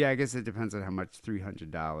 yeah, I guess it depends on how much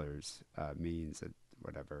 $300 means,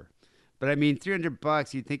 whatever. But I mean,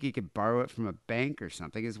 $300, you'd think he could borrow it from a bank or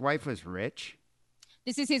something. His wife was rich.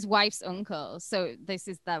 This is his wife's uncle, so this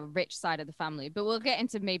is the rich side of the family. But we'll get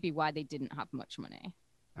into maybe why they didn't have much money.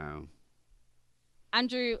 Oh.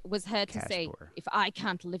 Andrew was heard to say, poor. if I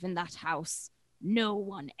can't live in that house, no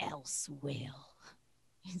one else will.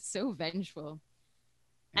 He's so vengeful.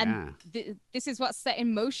 Yeah. And this is what set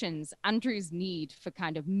in motion Andrew's need for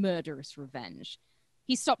kind of murderous revenge.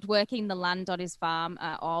 He stopped working the land on his farm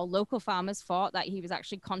at all. Local farmers thought that he was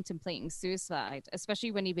actually contemplating suicide,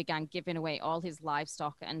 especially when he began giving away all his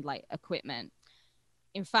livestock and like equipment.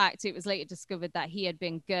 In fact, it was later discovered that he had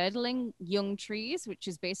been girdling young trees, which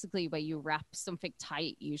is basically where you wrap something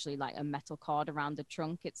tight, usually like a metal cord around the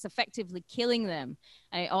trunk. It's effectively killing them.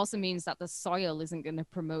 And it also means that the soil isn't going to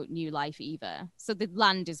promote new life either. So the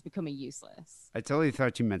land is becoming useless. I totally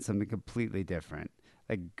thought you meant something completely different.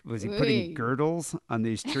 Like, was he putting girdles on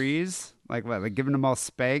these trees? Like what? Like giving them all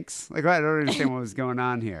spanks? Like what? I don't understand what was going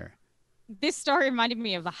on here. This story reminded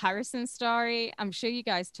me of the Harrison story. I'm sure you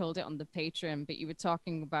guys told it on the Patreon, but you were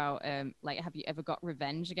talking about like, have you ever got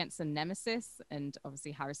revenge against a nemesis? And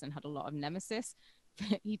obviously Harrison had a lot of nemesis.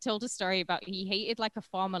 He told a story about he hated like a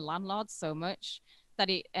former landlord so much that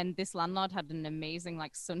this landlord had an amazing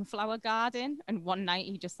like sunflower garden. And one night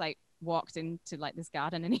he just like walked into like this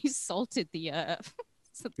garden and he salted the earth.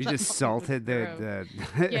 So you just salted the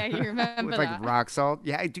yeah, you remember with that? Like rock salt?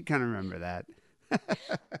 Yeah, I do kind of remember that.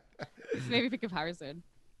 Maybe think of Harrison.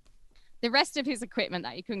 The rest of his equipment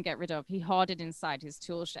that he couldn't get rid of, he hoarded inside his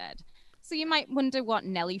tool shed. So you might wonder what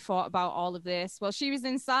Nellie thought about all of this. Well, she was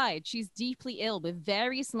inside. She's deeply ill with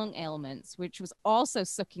various lung ailments, which was also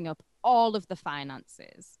sucking up all of the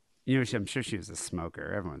finances. You know, I'm sure she was a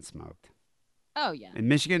smoker. Everyone smoked. Oh, yeah. In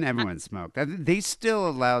Michigan, everyone smoked. They still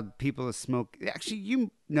allowed people to smoke. Actually,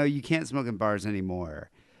 you can't smoke in bars anymore.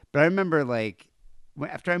 But I remember, like,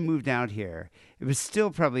 after I moved out here, it was still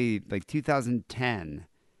probably, like, 2010.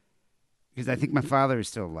 Because I think my father is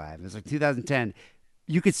still alive. It was, like, 2010.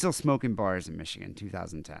 You could still smoke in bars in Michigan,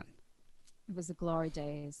 2010. It was the glory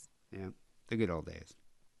days. Yeah, the good old days.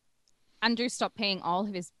 Andrew stopped paying all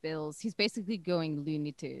of his bills. He's basically going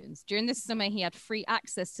Looney Tunes. During this summer, he had free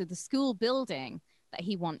access to the school building that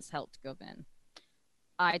he once helped govern.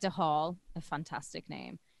 Ida Hall, a fantastic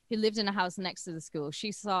name, who lived in a house next to the school,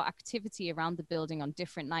 she saw activity around the building on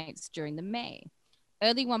different nights during the May.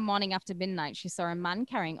 Early one morning after midnight, she saw a man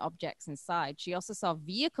carrying objects inside. She also saw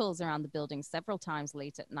vehicles around the building several times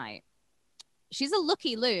late at night. She's a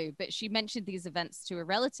lucky Lou, but she mentioned these events to her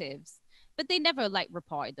relatives. but they never like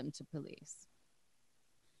reported them to police.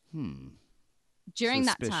 During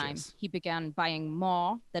that time, Suspicious. he began buying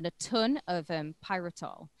more than a ton of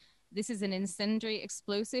pyritol. This is an incendiary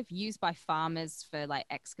explosive used by farmers for like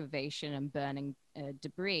excavation and burning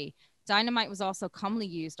debris. Dynamite was also commonly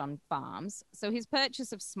used on farms, so his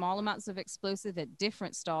purchase of small amounts of explosive at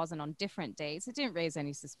different stores and on different days, it didn't raise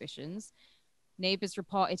any suspicions. Neighbors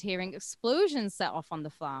reported hearing explosions set off on the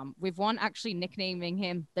farm, with one actually nicknaming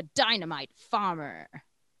him the Dynamite Farmer,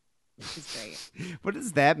 which is great. What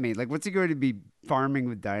does that mean? Like, what's he going to be farming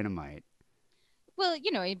with dynamite? Well,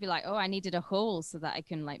 you know, he'd be like, oh, I needed a hole so that I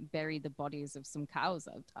can like bury the bodies of some cows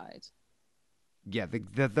I've died. Yeah,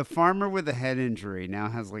 the farmer with a head injury now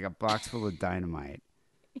has like a box full of dynamite.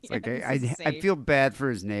 It's like this is I safe. feel bad for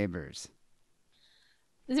his neighbors.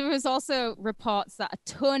 There was also reports that a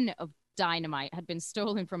ton of dynamite had been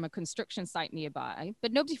stolen from a construction site nearby,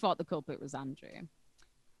 but nobody thought the culprit was Andrew.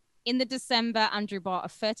 In the December, Andrew bought a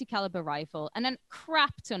 30 caliber rifle and a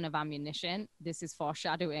crap ton of ammunition. This is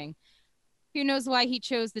foreshadowing. Who knows why he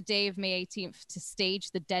chose the day of May 18th to stage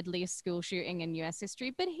the deadliest school shooting in US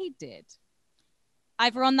history, but he did.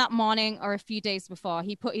 Either on that morning or a few days before,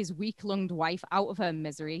 he put his weak-lunged wife out of her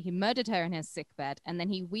misery. He murdered her in her sickbed, and then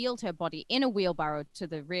he wheeled her body in a wheelbarrow to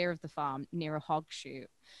the rear of the farm near a hog chute.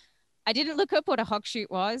 I didn't look up what a hog chute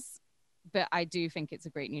was, but I do think it's a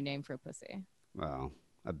great new name for a pussy. Well,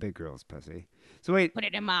 a big girl's pussy. So wait, Put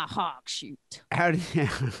it in my hog chute. how did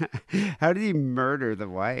how did he murder the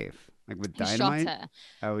wife? Like with He dynamite? shot her.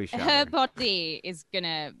 Oh, he shot Her her. body is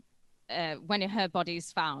gonna, when her body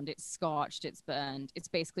is found, it's scorched, it's burned, it's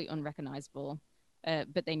basically unrecognizable.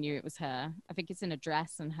 But they knew it was her. I think it's in a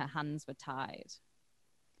dress and her hands were tied.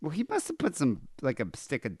 Well, he must have put some like a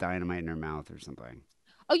stick of dynamite in her mouth or something.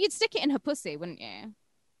 Oh, you'd stick it in her pussy, wouldn't you?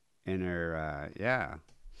 In her, yeah.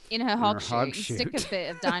 In her her hog hog chute. You'd stick chute. a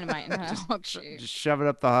bit of dynamite in her hog chute. Just shove it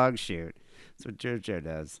up the hog chute. That's what JoJo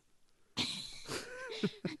does.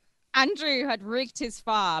 Andrew had rigged his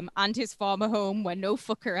farm and his former home, where no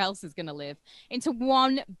fucker else is going to live, into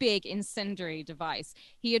one big incendiary device.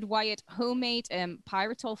 He had wired homemade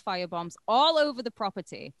pyritol firebombs all over the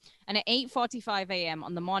property. And at 8:45 a.m.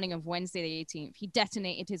 on the morning of Wednesday the 18th, he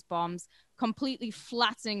detonated his bombs, completely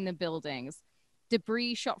flattening the buildings.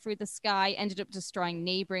 Debris shot through the sky, ended up destroying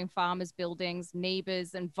neighboring farmers' buildings,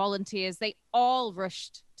 neighbors, and volunteers. They all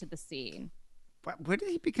rushed to the scene. Where did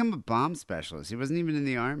he become a bomb specialist? He wasn't even in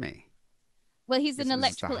the army. Well, he's an This was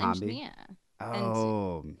just a electrical hobby? engineer.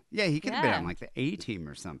 Oh, yeah, he could have been Yeah. on like the A team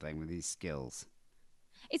or something with these skills.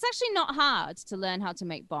 It's actually not hard to learn how to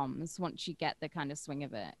make bombs once you get the kind of swing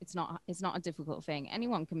of it. It's not a difficult thing.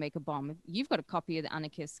 Anyone can make a bomb. You've got a copy of the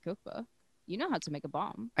Anarchist Cookbook. You know how to make a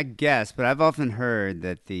bomb. I guess, but I've often heard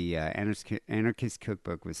that the anarchist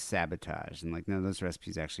cookbook was sabotaged, and like none of those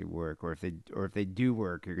recipes actually work, or if they do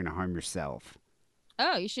work, you're gonna harm yourself.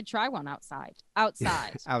 Oh, you should try one outside.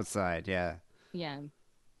 Outside. Outside, yeah. Yeah.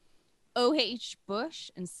 O.H. Bush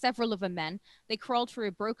and several other men, they crawled through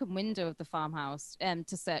a broken window of the farmhouse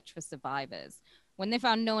to search for survivors. When they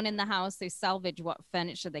found no one in the house, they salvaged what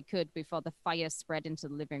furniture they could before the fire spread into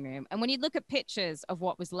the living room. And when you look at pictures of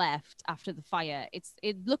what was left after the fire,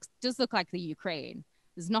 it does look like the Ukraine.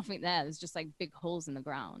 There's nothing there. There's just like big holes in the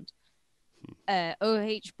ground.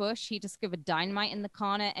 O.H. Bush, he discovered dynamite in the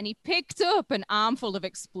corner and he picked up an armful of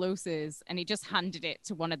explosives and he just handed it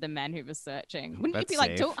to one of the men who was searching. Wouldn't you That's be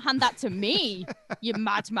like, safe. don't hand that to me, you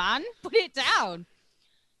madman? Put it down.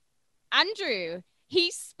 Andrew, he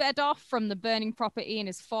sped off from the burning property in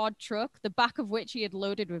his Ford truck, the back of which he had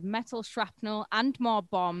loaded with metal shrapnel and more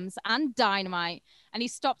bombs and dynamite. And he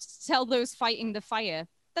stopped to tell those fighting the fire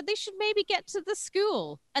that they should maybe get to the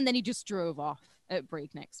school. And then he just drove off at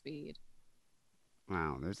breakneck speed.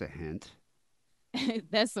 Wow, there's a hint.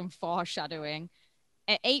 There's some foreshadowing.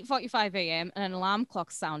 At 8:45 a.m., an alarm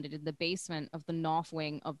clock sounded in the basement of the north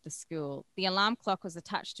wing of the school. The alarm clock was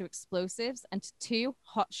attached to explosives and to 2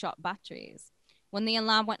 hotshot batteries. When the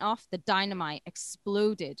alarm went off, the dynamite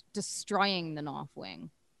exploded, destroying the north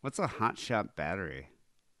wing. What's a hot shot battery?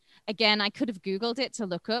 Again, I could have Googled it to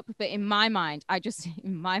look up, but in my mind, I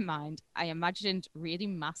imagined really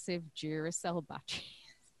massive Duracell batteries.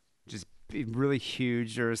 Just really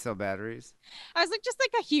huge Duracell batteries. I was like, just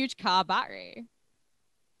like a huge car battery.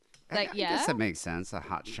 I guess that makes sense. A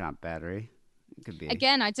hot shot battery. It could be.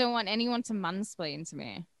 Again, I don't want anyone to mansplain to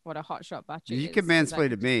me what a hotshot battery is. You can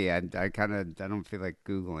mansplain to me. I don't feel like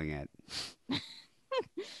Googling it.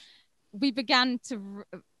 We began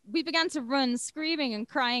to run, screaming and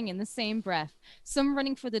crying in the same breath. Some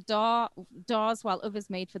running for the doors while others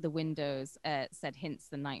made for the windows, said Hintz,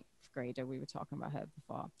 the night fifth grader. We were talking about her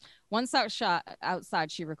before. Once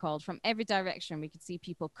outside, she recalled, from every direction we could see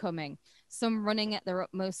people coming, some running at their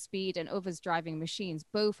utmost speed and others driving machines,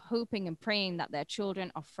 both hoping and praying that their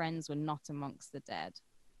children or friends were not amongst the dead.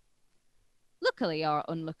 Luckily or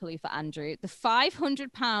unluckily for Andrew, the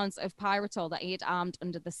 500 pounds of Pyritol that he had armed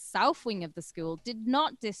under the south wing of the school did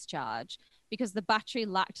not discharge because the battery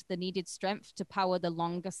lacked the needed strength to power the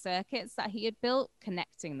longer circuits that he had built,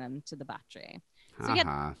 connecting them to the battery.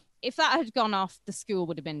 So if that had gone off, the school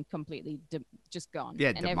would have been completely just gone. Yeah,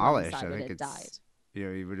 and demolished. Everyone I think had it's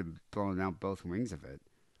died. he would have blown out both wings of it.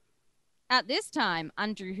 At this time,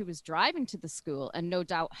 Andrew, who was driving to the school and no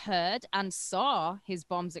doubt heard and saw his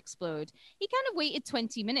bombs explode, he kind of waited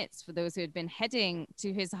 20 minutes for those who had been heading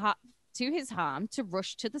to his harm to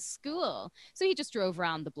rush to the school. So he just drove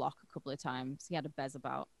around the block a couple of times. He had a bez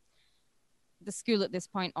about. The school at this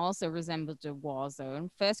point also resembled a war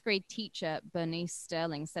zone. First grade teacher Bernice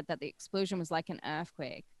Sterling said that the explosion was like an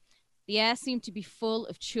earthquake. The air seemed to be full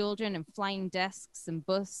of children and flying desks and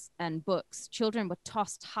books. Children were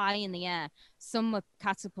tossed high in the air. Some were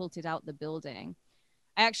catapulted out the building.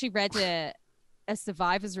 I actually read a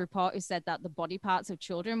survivor's report who said that the body parts of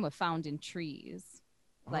children were found in trees,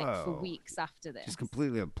 for weeks after this. Just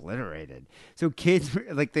completely obliterated. So kids,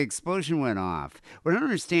 like the explosion went off. What I don't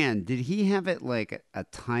understand, did he have it like a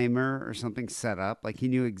timer or something set up? Like he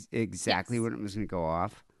knew exactly when it was going to go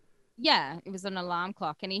off? Yeah, it was an alarm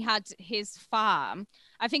clock, and he had his farm.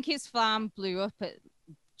 I think his farm blew up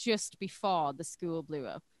just before the school blew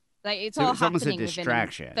up. Like it's all happening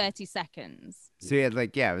within 30 seconds. So he had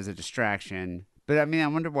it was a distraction. But I mean, I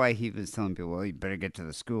wonder why he was telling people, well, you better get to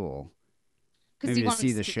the school. Because he wants to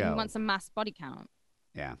see the show. He wants a mass body count.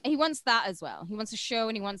 Yeah. He wants that as well. He wants a show,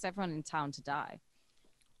 and he wants everyone in town to die.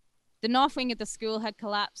 The north wing of the school had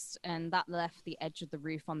collapsed, and that left the edge of the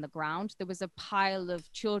roof on the ground. There was a pile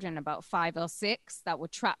of children, about 5 or 6, that were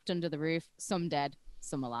trapped under the roof, some dead,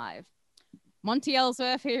 some alive. Monty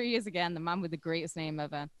Ellsworth, here he is again, the man with the greatest name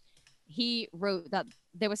ever. He wrote that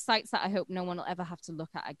there were sights that I hope no one will ever have to look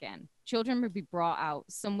at again. Children would be brought out,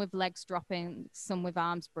 some with legs dropping, some with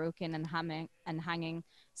arms broken and hanging.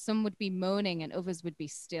 Some would be moaning and others would be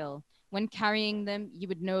still. When carrying them, you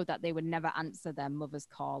would know that they would never answer their mother's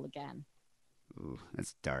call again. Ooh,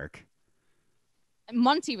 that's dark.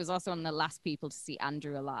 Monty was also one of the last people to see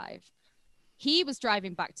Andrew alive. He was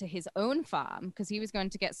driving back to his own farm because he was going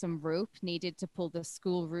to get some rope needed to pull the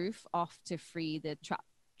school roof off to free the trapped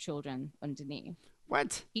children underneath.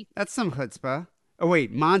 What? That's some chutzpah. Oh,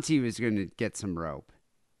 wait, Monty was going to get some rope.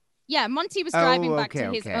 Yeah, Monty was driving back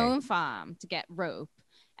to his own farm to get rope.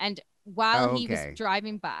 And while he was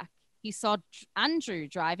driving back, he saw Andrew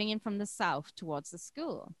driving in from the south towards the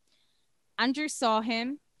school. Andrew saw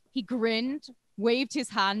him. He grinned, waved his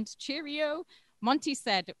hand, cheerio. Monty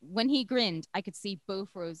said, when he grinned, I could see both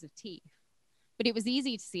rows of teeth. But it was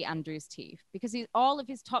easy to see Andrew's teeth because all of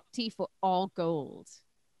his top teeth were all gold.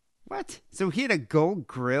 What? So he had a gold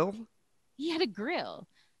grill? He had a grill.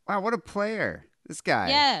 Wow, what a player. This guy.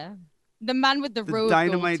 Yeah. The man with the road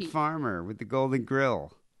dynamite gold teeth. Farmer with the golden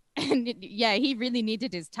grill. And yeah, he really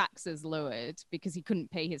needed his taxes lowered because he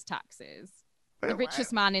couldn't pay his taxes. The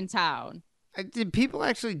richest man in town. Did people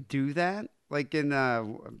actually do that? Like in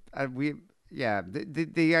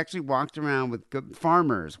they actually walked around with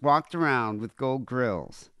farmers walked around with gold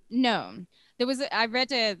grills. No, I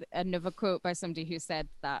read another quote by somebody who said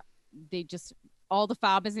that all the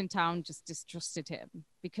farmers in town just distrusted him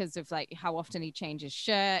because of how often he changed his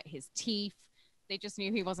shirt, his teeth. They just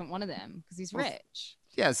knew he wasn't one of them because he's rich.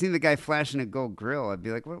 Yeah, seeing the guy flashing a gold grill, I'd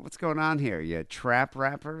be like, what's going on here? You a trap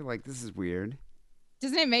rapper? This is weird.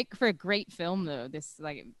 Doesn't it make for a great film, though? This,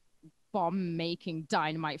 bomb-making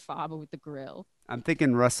dynamite farmer with the grill. I'm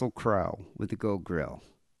thinking Russell Crowe with the gold grill.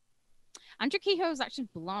 Andrew Kehoe's actually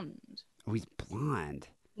blonde. Oh, he's blonde.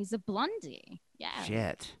 He's a blondie. Yeah.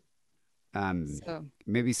 Shit.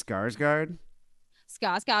 Maybe Skarsgård?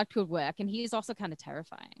 Skarsgård could work, and he is also kind of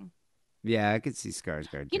terrifying. Yeah, I could see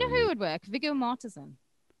Skarsgård. You know who would work? Viggo Mortensen.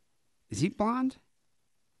 Is he blonde?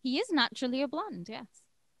 He is naturally a blonde, yes.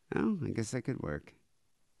 Oh, I guess that could work.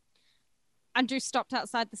 Andrew stopped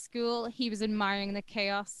outside the school. He was admiring the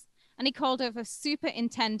chaos, and he called over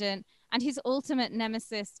superintendent and his ultimate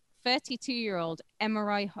nemesis, 32-year-old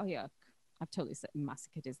Emery Huck. I've totally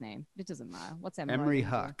massacred his name. It doesn't matter. What's Emery? Emery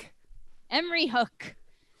Huck. Emery Huck.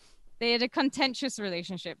 They had a contentious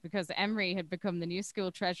relationship because Emery had become the new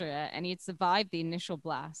school treasurer and he had survived the initial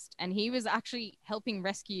blast. And he was actually helping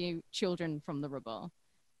rescue children from the rubble.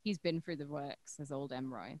 He's been through the works, as old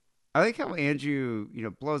Emery. I like how Andrew,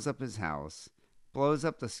 blows up his house, blows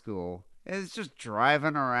up the school, and is just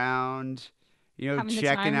driving around, Having the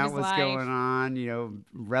checking time of out his what's life. going on,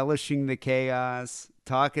 relishing the chaos,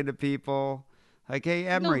 talking to people. Like, hey,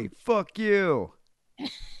 Emery, fuck you.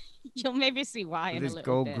 You'll maybe see why With in a his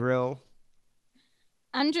little gold bit. grill.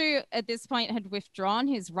 Andrew, at this point, had withdrawn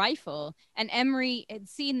his rifle, and Emery had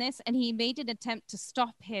seen this, and he made an attempt to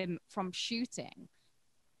stop him from shooting.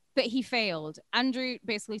 But he failed. Andrew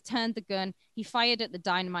basically turned the gun. He fired at the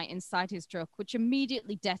dynamite inside his truck, which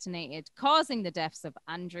immediately detonated, causing the deaths of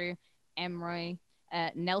Andrew, Emery,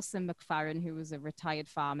 Nelson McFarren, who was a retired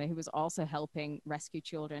farmer who was also helping rescue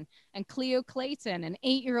children, and Cleo Clayton, an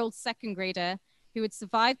 8-year-old second grader who had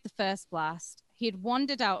survived the first blast. He had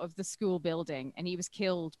wandered out of the school building and he was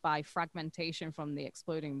killed by fragmentation from the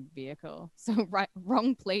exploding vehicle. So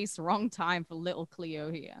wrong place, wrong time for little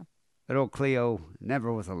Cleo here. Little Cleo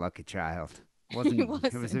never was a lucky child.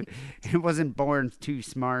 Wasn't. It wasn't born too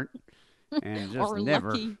smart, and just Or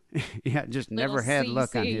never, lucky. just Little never had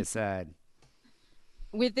luck on CC. his side.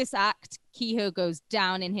 With this act, Kehoe goes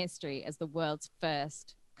down in history as the world's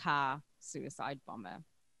first car suicide bomber.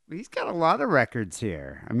 He's got a lot of records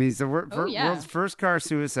here. I mean, he's the world's first car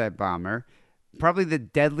suicide bomber, probably the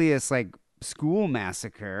deadliest school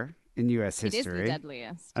massacre in U.S. history. It is the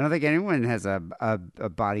deadliest. I don't think anyone has a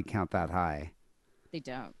body count that high. They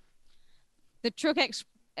don't. The truck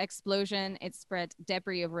explosion, it spread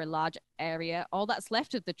debris over a large area. All that's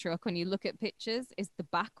left of the truck, when you look at pictures, is the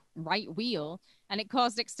back right wheel, and it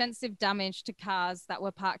caused extensive damage to cars that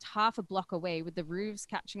were parked half a block away, with the roofs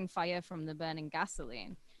catching fire from the burning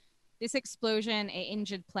gasoline. This explosion, it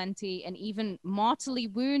injured plenty and even mortally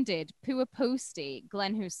wounded Pua Posty,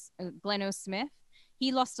 Glenn O. Smith.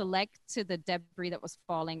 He lost a leg to the debris that was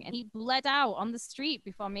falling, and he bled out on the street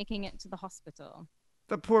before making it to the hospital.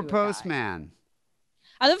 The poor Poor guy. postman.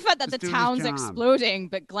 I love the fact that Just the doing his town's job. exploding,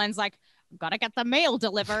 but Glenn's like, I've got to get the mail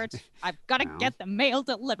delivered. I've got to Well. get the mail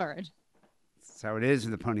delivered. That's how it is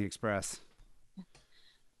with the Pony Express.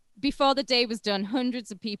 Before the day was done,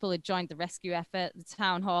 hundreds of people had joined the rescue effort. The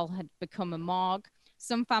town hall had become a morgue.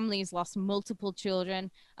 Some families lost multiple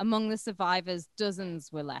children. Among the survivors,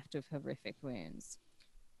 dozens were left with horrific wounds.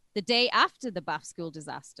 The day after the Bath School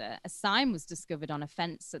disaster, a sign was discovered on a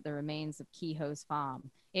fence at the remains of Kehoe's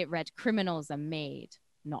farm. It read, "Criminals are made,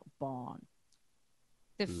 not born."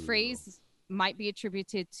 The phrase might be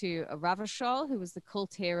attributed to a Ravachol, who was the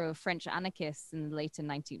cult hero of French anarchists in the later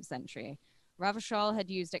 19th century. Ravachol had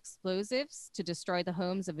used explosives to destroy the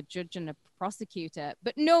homes of a judge and a prosecutor,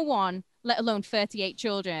 but no one, let alone 38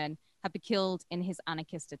 children, had been killed in his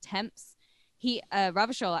anarchist attempts.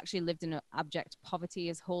 Ravachol actually lived in abject poverty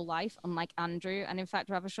his whole life, unlike Andrew, and in fact,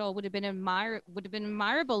 Ravachol would have been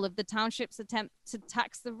admirable of the township's attempt to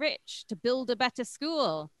tax the rich to build a better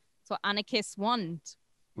school. That's what anarchists want.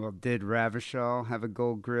 Well, did Ravachol have a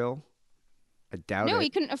gold grill? I doubt it. No,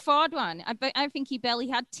 he couldn't afford one. I think he barely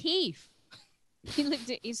had teeth. He lived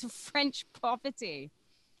in his French poverty.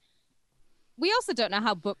 We also don't know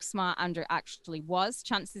how book smart Andrew actually was.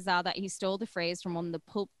 Chances are that he stole the phrase from one of the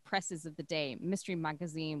pulp presses of the day, Mystery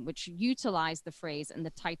Magazine, which utilized the phrase in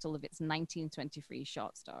the title of its 1923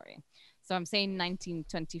 short story. So I'm saying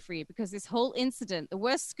 1923 because this whole incident, the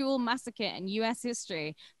worst school massacre in U.S.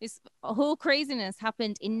 history, this whole craziness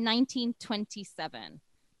happened in 1927.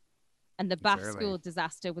 And the Bath early. School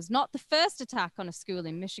disaster was not the first attack on a school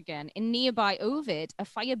in Michigan. In nearby Ovid, a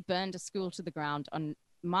fire burned a school to the ground on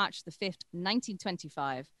March the 5th,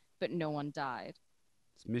 1925, but no one died.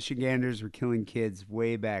 Michiganders were killing kids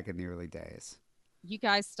way back in the early days. You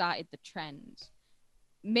guys started the trend.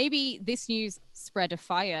 Maybe this news spread a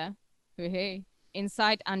fire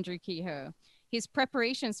inside Andrew Kehoe. His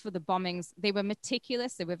preparations for the bombings, they were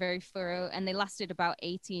meticulous, they were very thorough, and they lasted about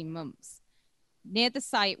 18 months. Near the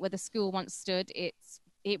site where the school once stood,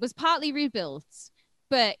 it was partly rebuilt,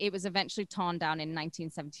 but it was eventually torn down in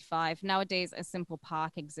 1975. Nowadays, a simple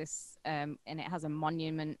park exists, and it has a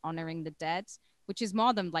monument honoring the dead, which is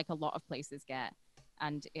more than like a lot of places get.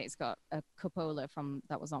 And it's got a cupola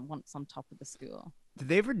that was once on top of the school. Did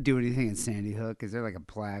they ever do anything in Sandy Hook? Is there like a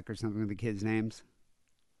plaque or something with the kids' names?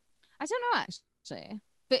 I don't know actually,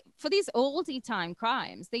 but for these oldie time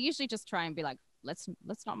crimes, they usually just try and be like, let's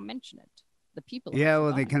not mention it. The people. Yeah,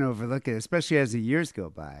 well, they kind of overlook it, especially as the years go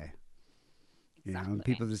by. Exactly.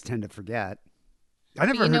 People just tend to forget. I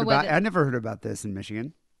never heard about this in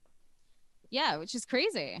Michigan. Yeah, which is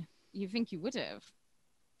crazy. You think you would have?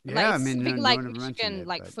 Yeah, I mean, think no like one ever mentioned Michigan, it,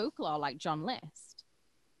 like but- folklore, like John List.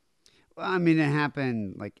 Well, I mean, it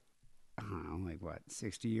happened like, I don't know,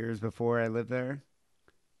 60 years before I lived there?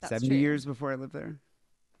 That's 70 true. years before I lived there?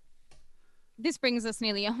 This brings us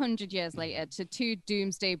nearly 100 years later to two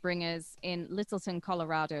doomsday bringers in Littleton,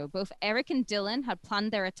 Colorado. Both Eric and Dylan had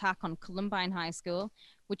planned their attack on Columbine High School,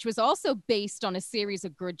 which was also based on a series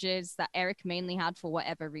of grudges that Eric mainly had for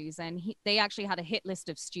whatever reason. They actually had a hit list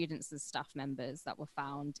of students as staff members that were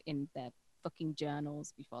found in their fucking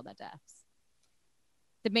journals before their deaths.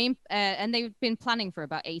 And they've been planning for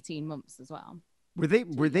about 18 months as well. Were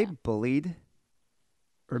they bullied?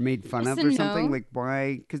 Or made fun Yes of and or something? no. Like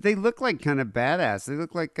why? Because they look like kind of badass. They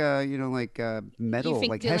look like metal, think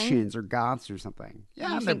like Dylan- Hessians or Goths or something.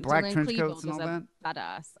 Yeah, You they're think black Dylan trench Klebold coats and all was that. a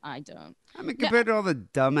badass? I don't. I mean, compared to all the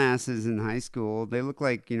dumbasses in high school, they look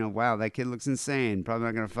like, wow, that kid looks insane. Probably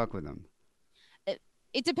not gonna fuck with him.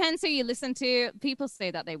 It depends who you listen to. People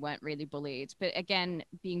say that they weren't really bullied, but again,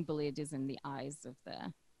 being bullied is in the eyes of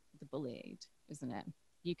the bullied, isn't it?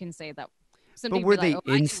 You can say that. Some But people were be they like,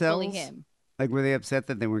 oh, I didn't bully incels? him. Like, were they upset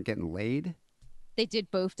that they weren't getting laid? They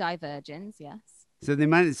did both die virgins, yes. So it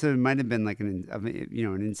might have been like an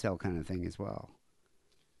incel kind of thing as well.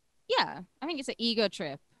 Yeah, I think it's an ego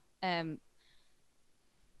trip.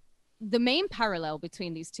 The main parallel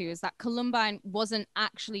between these two is that Columbine wasn't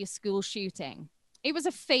actually a school shooting. It was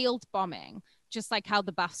a failed bombing, just like how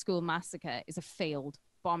the Bath School massacre is a failed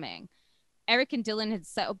bombing. Eric and Dylan had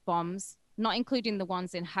set up bombs, not including the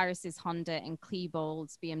ones in Harris's Honda and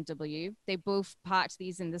Klebold's BMW. They both parked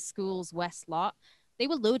these in the school's west lot. They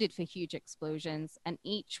were loaded for huge explosions, and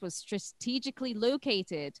each was strategically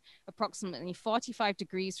located approximately 45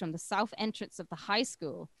 degrees from the south entrance of the high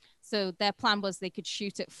school. So their plan was they could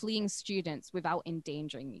shoot at fleeing students without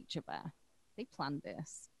endangering each other. They planned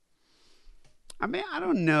this. I mean, I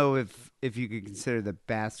don't know if you could consider the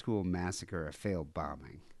Bath School massacre a failed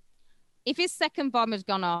bombing. If his second bomb had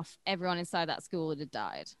gone off, everyone inside that school would have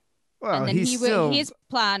died. Well, And then still his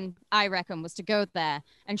plan, I reckon, was to go there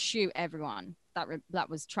and shoot everyone that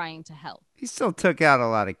was trying to help. he still took out a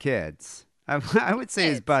lot of kids. I would say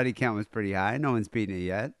his did. body count was pretty high. No one's beaten it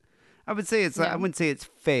yet. I would say I No. wouldn't say it's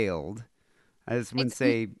failed. I just wouldn't It's-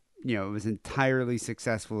 say it was entirely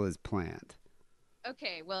successful as planned.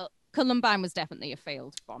 Okay, well, Columbine was definitely a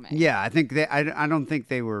failed bombing. Yeah, I think I don't think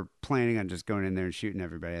they were planning on just going in there and shooting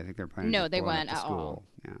everybody. I think they're planning. No, on just they blowing weren't up the at school. all.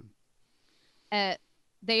 Yeah.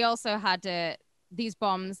 They also had these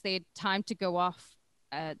bombs. They had timed to go off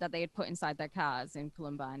that they had put inside their cars in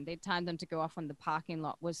Columbine. They'd timed them to go off when the parking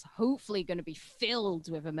lot was hopefully going to be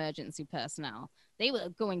filled with emergency personnel. They were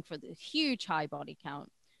going for the huge high body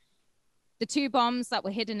count. The two bombs that were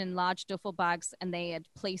hidden in large duffel bags, and they had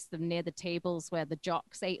placed them near the tables where the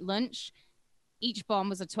jocks ate lunch. Each bomb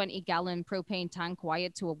was a 20-gallon propane tank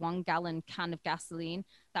wired to a 1-gallon can of gasoline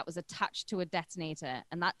that was attached to a detonator,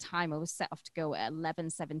 and that timer was set off to go at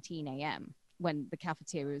 11:17 a.m. when the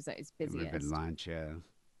cafeteria was at its It would have busiest. been lunch. Yeah.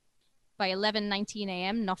 By 11:19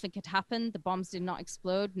 a.m., nothing had happened. The bombs did not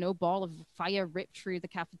explode. No ball of fire ripped through the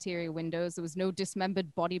cafeteria windows. There was no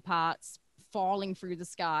dismembered body parts falling through the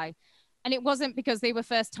sky. And it wasn't because they were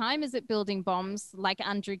first timers at building bombs, like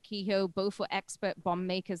Andrew Kehoe. Both were expert bomb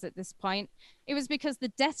makers at this point. It was because the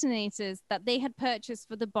detonators that they had purchased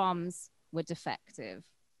for the bombs were defective.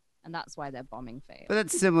 And that's why their bombing failed. But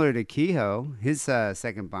that's similar to Kehoe. His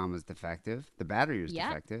second bomb was defective. The battery was Yeah.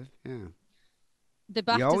 defective. Yeah. The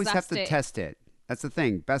Bath You always have to disaster- test it. That's the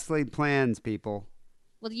thing. Best laid plans, people.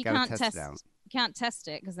 Well, you Gotta can't test it test. out. You can't test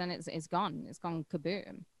it because then it's gone. It's gone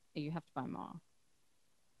kaboom. You have to buy more.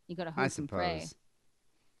 You got to I hope and pray. suppose.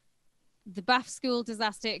 The Bath School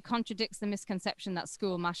disaster contradicts the misconception that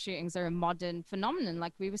school mass shootings are a modern phenomenon,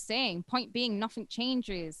 like we were saying. Point being, nothing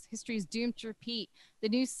changes. History is doomed to repeat. The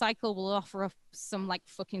news cycle will offer up some like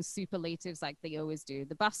fucking superlatives like they always do.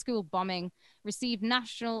 The Bath School bombing received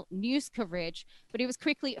national news coverage, but it was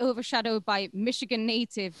quickly overshadowed by Michigan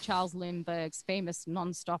native Charles Lindbergh's famous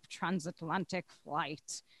nonstop transatlantic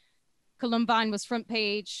flight. Columbine was front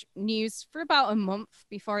page news for about a month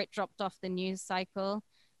before it dropped off the news cycle.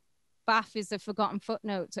 Bath is a forgotten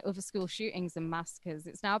footnote to other school shootings and massacres.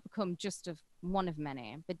 It's now become just one of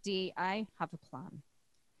many. But Dee, I have a plan.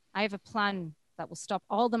 I have a plan that will stop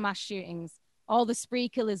all the mass shootings, all the spree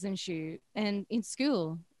killers in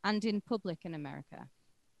school and in public in America.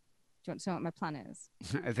 Do you want to know what my plan is?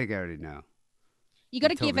 I think I already know. You got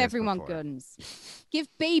to told give me this everyone before. guns. Give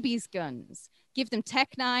babies guns. Give them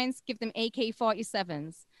Tech 9s. Give them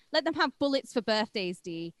AK-47s. Let them have bullets for birthdays,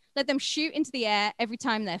 Dee. Let them shoot into the air every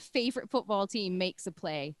time their favorite football team makes a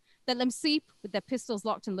play. Let them sleep with their pistols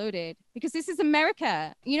locked and loaded. Because this is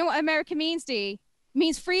America. You know what America means, Dee? It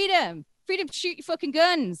means freedom. Freedom to shoot your fucking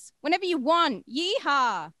guns whenever you want.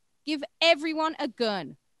 Yeehaw. Give everyone a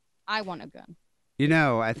gun. I want a gun.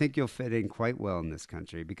 I think you'll fit in quite well in this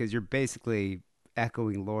country because you're basically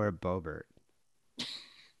echoing Laura Boebert.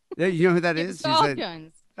 Yeah, you know who that Give is? us all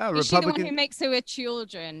guns. Oh, Is she the one Republican. who makes her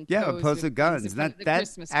children? Yeah, pose opposed to with guns guns. in front of the That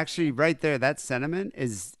Christmas tree? actually right there, that sentiment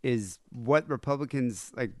is what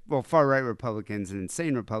Republicans like. Well, far right Republicans and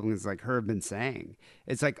insane Republicans like her have been saying.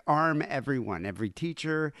 It's like arm everyone, every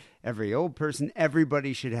teacher, every old person,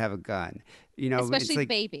 everybody should have a gun. You know, Especially it's like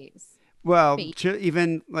babies. well, babies.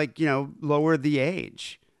 even like lower the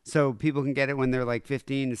age. So people can get it when they're like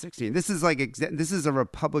 15 to 16. This is like this is a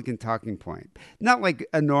Republican talking point, not like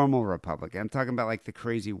a normal Republican. I'm talking about like the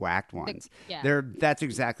crazy whacked ones. Yeah. That's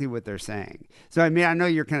exactly what they're saying. So I mean, I know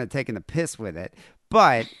you're kind of taking the piss with it,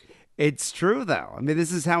 but it's true though. I mean,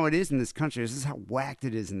 this is how it is in this country. This is how whacked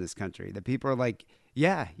it is in this country. That people are like,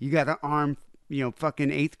 yeah, you got to arm, fucking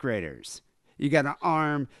 8th graders. You got to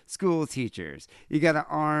arm school teachers. You got to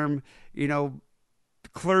arm,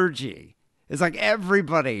 clergy. It's like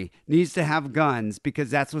everybody needs to have guns because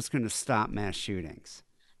that's what's going to stop mass shootings.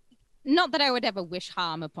 Not that I would ever wish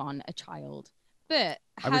harm upon a child, but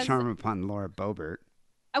I wish harm upon Laura Boebert.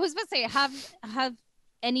 I was about to say, have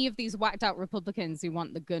any of these whacked out Republicans who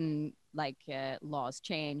want the gun laws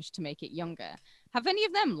changed to make it younger, have any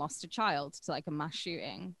of them lost a child to like a mass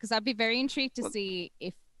shooting? Because I'd be very intrigued to see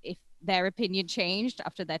if their opinion changed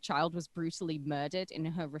after their child was brutally murdered in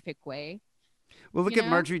a horrific way. Well, look at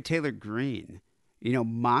Marjorie Taylor Greene,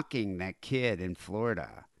 mocking that kid in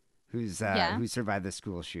Florida who survived the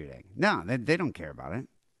school shooting. No, they don't care about it.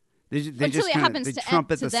 They just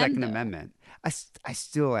trumpet the Second Amendment. I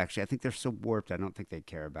still actually, I think they're so warped. I don't think they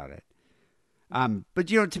care about it. But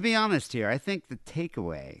to be honest here, I think the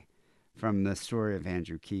takeaway from the story of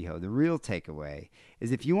Andrew Kehoe, the real takeaway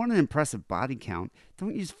is if you want an impressive body count,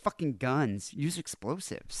 don't use fucking guns. Use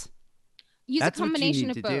explosives. Use a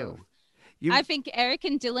combination of both. Do. I think Eric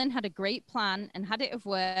and Dylan had a great plan, and had it have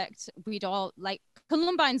worked, we'd all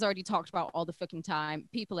Columbine's already talked about all the fucking time.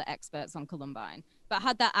 People are experts on Columbine, but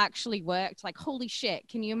had that actually worked, holy shit,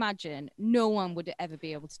 can you imagine? No one would ever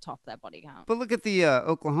be able to top their body count. But look at the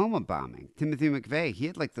Oklahoma bombing. Timothy McVeigh, he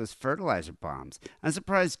had those fertilizer bombs. I'm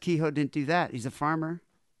surprised Kehoe didn't do that. He's a farmer.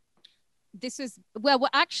 This was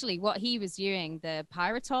actually what he was using, the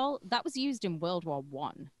Pyritol, that was used in World War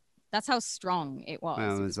One. That's how strong it was.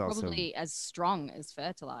 Well, it was probably as strong as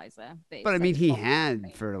fertilizer. But I mean, he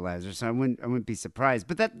had fertilizer, so I wouldn't be surprised.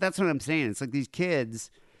 But that's what I'm saying. It's like these kids,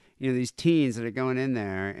 these teens that are going in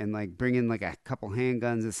there and bringing a couple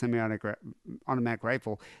handguns, a semi-automatic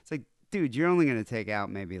rifle. It's like, dude, you're only going to take out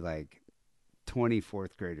maybe 20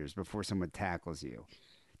 4th graders before someone tackles you.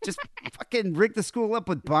 Just fucking rig the school up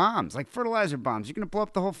with bombs, like fertilizer bombs. You're going to blow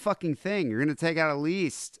up the whole fucking thing. You're going to take out at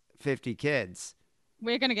least 50 kids.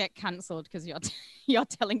 We're going to get cancelled because you're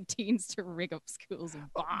telling teens to rig up schools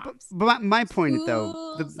with bombs. But my point,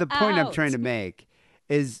 though, the point I'm trying to make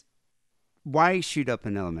is why shoot up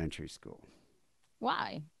an elementary school?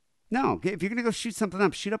 Why? No, if you're going to go shoot something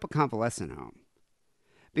up, shoot up a convalescent home.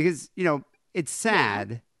 Because, it's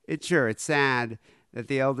sad. Yeah. It's sad that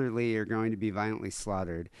the elderly are going to be violently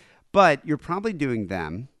slaughtered. But you're probably doing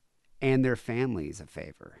them and their families a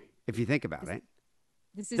favor, if you think about it.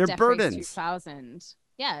 This is they're burdens. 2000.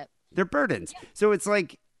 Yeah. They're burdens. Yeah. So it's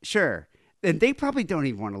sure. And they probably don't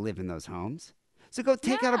even want to live in those homes. So go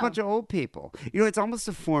take out a bunch of old people. It's almost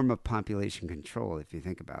a form of population control if you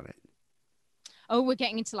think about it. Oh, we're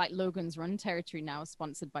getting into Logan's Run territory now,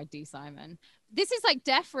 sponsored by D. Simon. This is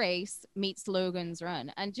Death Race meets Logan's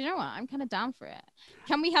Run. And do you know what? I'm kind of down for it.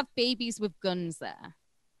 Can we have babies with guns there?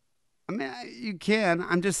 I mean, you can.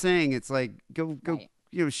 I'm just saying it's go. Right.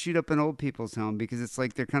 Shoot up an old people's home because it's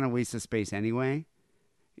they're kind of waste of space anyway.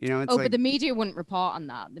 It's but the media wouldn't report on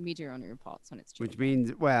that. The media only reports when it's true. Which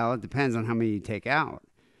means, well, it depends on how many you take out.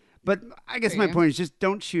 But I guess my point is just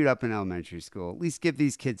don't shoot up an elementary school. At least give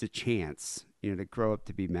these kids a chance, to grow up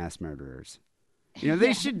to be mass murderers.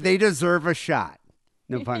 They deserve a shot.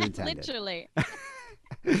 No pun intended. Literally.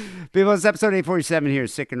 People, it's episode 847 here,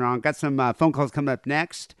 Sick and Wrong. Got some phone calls coming up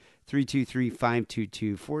next.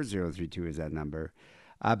 323-522-4032 is that number.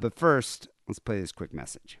 But first, let's play this quick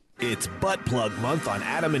message. It's Butt Plug Month on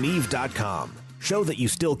AdamandEve.com. Show that you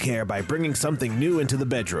still care by bringing something new into the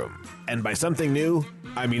bedroom. And by something new,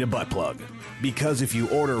 I mean a butt plug. Because if you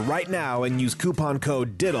order right now and use coupon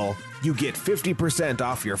code DIDDLE, you get 50%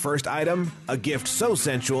 off your first item, a gift so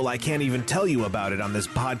sensual I can't even tell you about it on this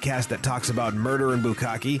podcast that talks about murder and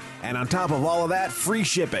bukkake, and on top of all of that, free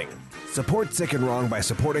shipping. Support Sick and Wrong by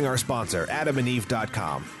supporting our sponsor,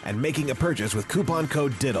 AdamandEve.com, and making a purchase with coupon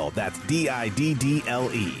code DIDDLE. That's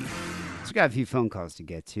DIDDLE. So we got a few phone calls to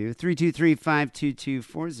get to.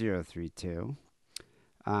 323-522-4032. You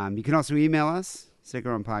can also email us,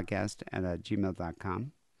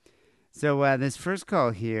 sickandwrongpodcast@gmail.com. So this first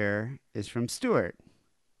call here is from Stuart.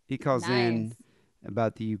 He calls in Nice.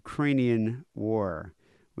 about the Ukrainian war,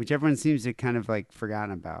 which everyone seems to kind of like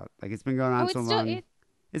forgotten about. Like it's been going on Oh, so it's still long. it,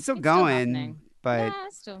 It's still it's still going, happening. but Yeah,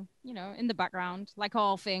 it's still, in the background, like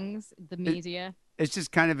all things, the media. it's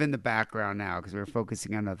just kind of in the background now because we're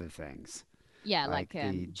focusing on other things, Yeah, like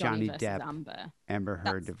like the Johnny Johnny versus Depp, Amber. Amber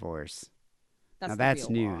Heard That's divorce. that's Now the that's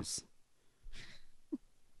real war. news.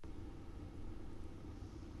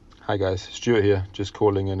 Hi guys, Stuart here, just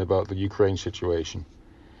calling in about the Ukraine situation.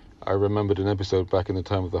 I remembered an episode back in the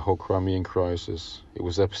time of the whole Crimean crisis. It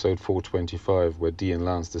was episode 425 where Dee and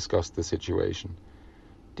Lance discussed the situation.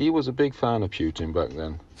 Dee was a big fan of Putin back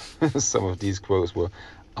then. Some of Dee's quotes were,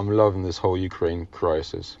 "I'm loving this whole Ukraine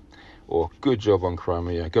crisis," or "Good job on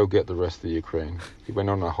Crimea, go get the rest of the Ukraine." He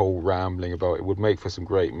went on a whole rambling about it would make for some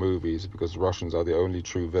great movies because Russians are the only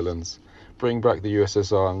true villains. Bring back the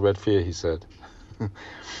USSR and Red Fear, he said.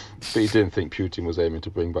 But he didn't think Putin was aiming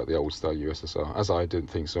to bring back the old-style USSR, as I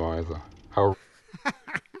didn't think so either. How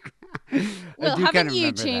Well, do kind haven't of you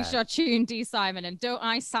remember changed that. your tune, D. Simon? And don't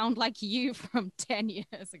I sound like you from 10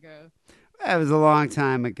 years ago? That was a long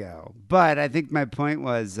time ago. But I think my point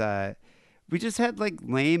was we just had like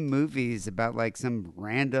lame movies about like some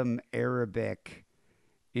random Arabic,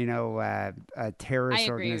 terrorist agree with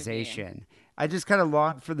you. organization. I just kind of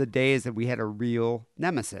longed for the days that we had a real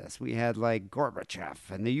nemesis. We had like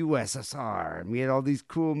Gorbachev and the USSR, and we had all these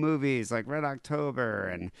cool movies like Red October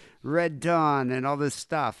and Red Dawn and all this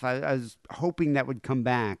stuff. I was hoping that would come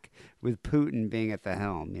back with Putin being at the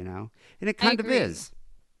helm, and it I kind of agree. is.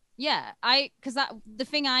 Yeah, because the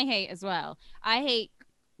thing I hate as well, I hate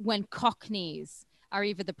when Cockneys are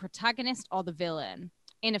either the protagonist or the villain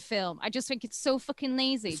in a film. I just think it's so fucking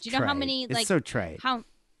lazy. It's Do you know how trite. many It's like so trite. how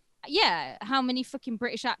many fucking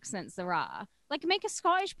British accents there are? Like make a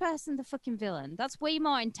Scottish person the fucking villain. That's way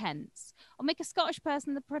more intense. Or make a Scottish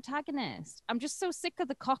person the protagonist. I'm just so sick of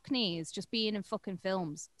the Cockneys just being in fucking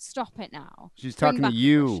films. Stop it now. She's Bring talking to back the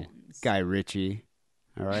you, Russians. Guy Ritchie.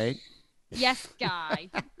 All right. Yes, Guy.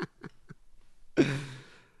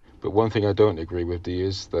 But one thing I don't agree with, Dee,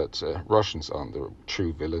 is that Russians aren't the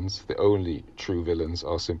true villains. The only true villains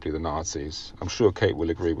are simply the Nazis. I'm sure Kate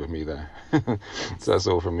will agree with me there. So that's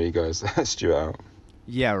all from me, guys. Stuart out.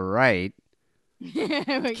 Yeah, right.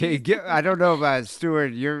 Okay, I don't know about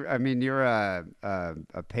Stuart. You're a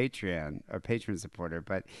patron supporter.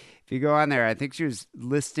 But if you go on there, I think she was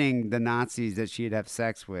listing the Nazis that she'd have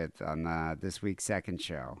sex with on this week's second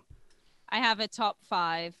show. I have a top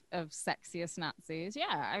 5 of sexiest Nazis.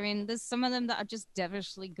 Yeah, I mean, there's some of them that are just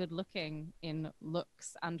devilishly good looking in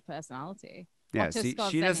looks and personality. Yeah, Otto see, she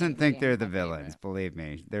Skorzeny doesn't think being they're the my villains. favorite. Believe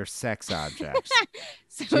me, they're sex objects.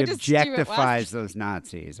 So She does Stuart objectifies West. those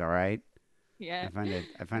Nazis. All right. Yeah.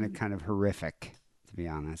 I find it kind of horrific, to be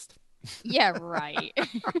honest. Yeah, right.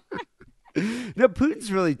 No,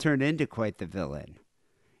 Putin's really turned into quite the villain.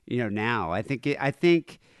 Now I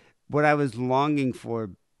think what I was longing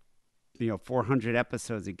for, 400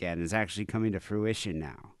 episodes again, is actually coming to fruition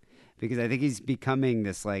now, because I think he's becoming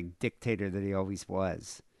this like dictator that he always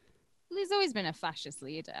was. Well, he's always been a fascist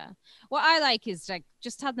leader. What I like is like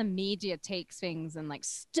just how the media takes things and like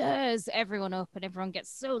stirs everyone up, and everyone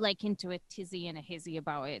gets so like into a tizzy and a hizzy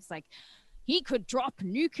about it. It's like he could drop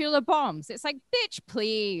nuclear bombs. It's like, bitch,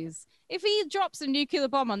 please. If he drops a nuclear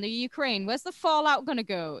bomb on the Ukraine, where's the fallout going to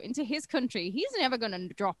go? Into his country. He's never going to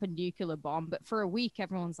drop a nuclear bomb. But for a week,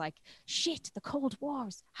 everyone's like, shit, the Cold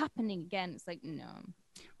War's happening again. It's like, no.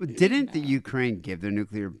 Well, didn't the Ukraine give their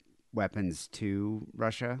nuclear weapons to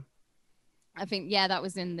Russia? I think, yeah, that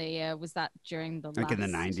was in the, was that during the Like in the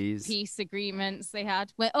last 90s? peace agreements they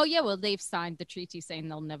had? Well, they've signed the treaty saying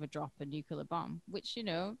they'll never drop a nuclear bomb, which,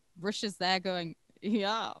 Russia's there going,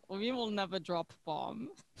 yeah, we will never drop bomb.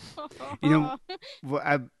 Well,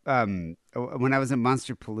 when I was at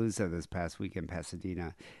Monster Palooza this past week in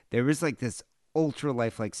Pasadena, there was like this ultra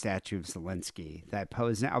lifelike statue of Zelensky that I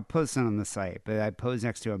posed. I'll post it on the site, but I posed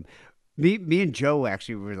next to him. Me and Joe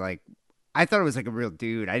actually were like, I thought it was like a real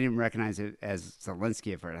dude. I didn't recognize it as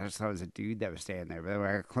Zelensky at first. I just thought it was a dude that was standing there. But when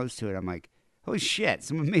I got close to it, I'm like, holy shit!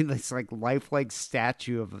 Someone made this like lifelike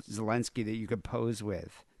statue of Zelensky that you could pose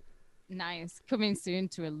with. Nice. Coming soon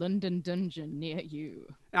to a London dungeon near you.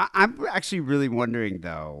 I'm actually really wondering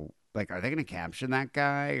though, like, are they going to capture that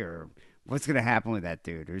guy, or what's going to happen with that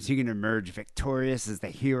dude? Or is he going to emerge victorious as the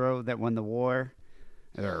hero that won the war,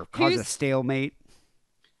 or cause a stalemate?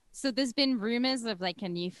 So there's been rumors of like a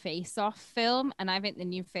new Face Off film, and I think the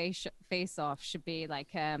new Face Off should be like,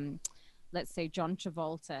 let's say John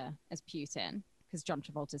Travolta as Putin, because John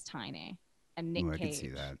Travolta's tiny, and Nick Ooh, I Cage can see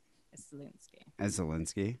that. as Zelensky. As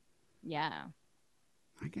Zelensky? Yeah.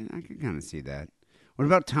 I can kind of see that. What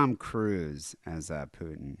about Tom Cruise as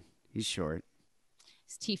Putin? He's short.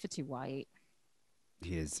 His teeth are too white.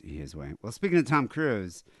 He is white. Well, speaking of Tom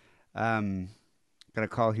Cruise, got a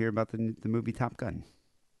call here about the movie Top Gun.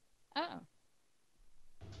 Oh.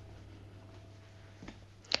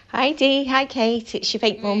 Hi Dee, hi Kate, it's your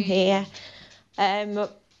fake mum here.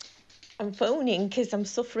 I'm phoning because I'm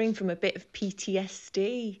suffering from a bit of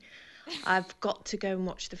PTSD. I've got to go and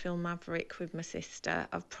watch the film Maverick with my sister.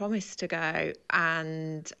 I've promised to go,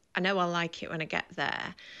 and I know I'll like it when I get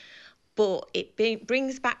there. But it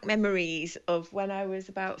brings back memories of when I was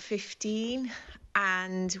about 15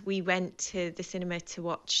 and we went to the cinema to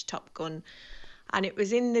watch Top Gun. And it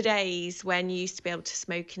was in the days when you used to be able to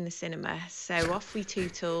smoke in the cinema. So off we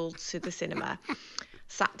tootled to the cinema,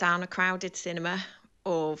 sat down a crowded cinema,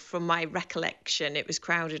 or from my recollection, it was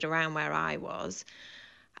crowded around where I was.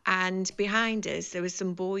 And behind us, there were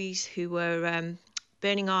some boys who were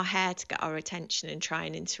burning our hair to get our attention and try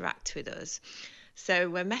and interact with us. So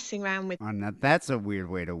we're messing around with... Oh, now that's a weird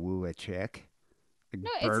way to woo a chick. Like,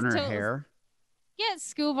 No, burn it's her a total... hair. Yeah, it's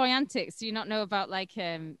schoolboy antics. Do you not know about like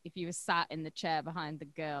if you were sat in the chair behind the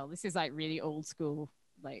girl? This is like really old school,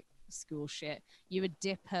 like school shit. You would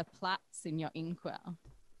dip her plaits in your inkwell.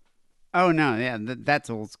 Oh no, yeah,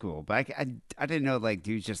 that's old school. But I didn't know like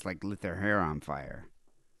dudes just like lit their hair on fire.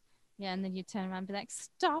 Yeah, and then you turn around and be like,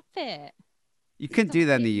 "Stop it!" You couldn't do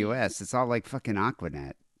that in the U.S. It's all like fucking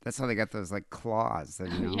Aquanet. That's how they got those like claws.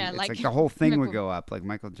 That, you know, Yeah, it's like- like the whole thing would remember- go up like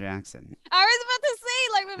Michael Jackson. I was about to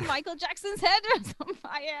say, like when Michael Jackson's head was on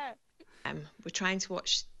fire. We're trying to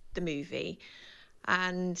watch the movie,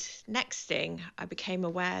 and next thing I became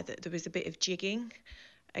aware that there was a bit of jigging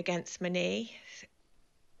against my knee,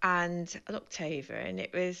 and I looked over and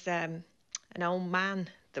it was an old man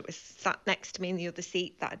that was sat next to me in the other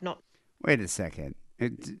seat that had not... Wait a second.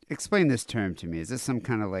 Explain this term to me. Is this some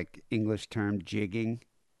kind of like English term, jigging?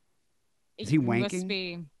 Is he It wanking? Must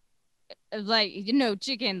be like, you know,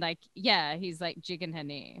 jigging. Like, yeah, he's like jigging her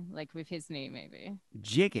knee, like with his knee, maybe.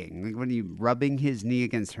 Jigging? Like when you rubbing his knee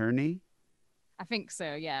against her knee? I think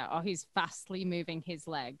so, yeah. Or he's fastly moving his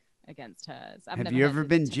leg against hers. Have you ever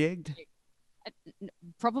been jigged?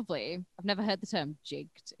 Probably. I've never heard the term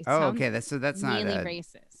jigged. It Oh, sounds okay. That's not really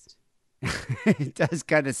racist. It does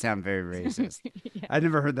kind of sound very racist. Yeah. I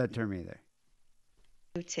never heard that term either.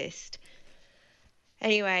 noticed.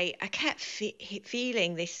 Anyway, I kept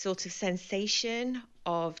feeling this sort of sensation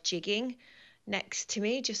of jigging next to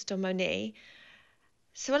me, just on my knee.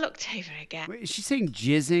 So I looked over again. Wait, is she saying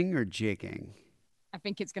jizzing or jigging? I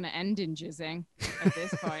think it's going to end in jizzing at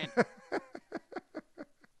this point.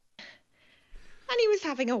 And he was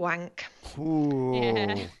having a wank. Ooh.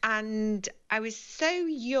 Yeah. And I was so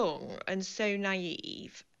young and so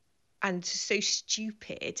naive and so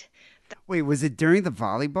stupid. Wait, was it during the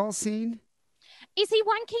volleyball scene? Is he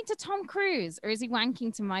wanking to Tom Cruise or is he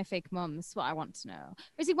wanking to My Fake Mum? That's what I want to know.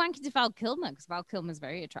 Or is he wanking to Val Kilmer? Because Val Kilmer's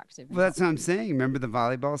very attractive. Well, that's what I'm saying. Remember the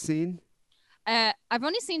volleyball scene? I've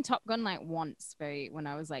only seen Top Gun like once, when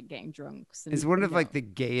I was like getting drunk. So, It's one of you like know. the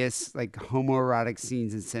gayest, like homoerotic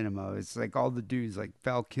scenes in cinema. It's like all the dudes, like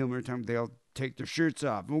Val Kilmer, they all take their shirts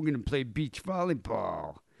off. And we're gonna play beach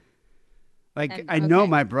volleyball. Like And- I know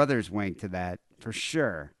okay. my brothers wanked to that for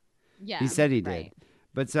sure. Yeah, He said he did. right.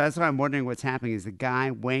 But so that's why I'm wondering what's happening. Is the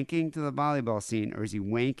guy wanking to the volleyball scene, or is he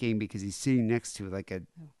wanking because he's sitting next to like a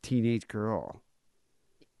teenage girl?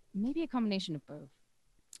 Maybe a combination of both.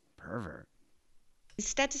 Pervert.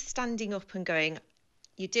 Instead of standing up and going,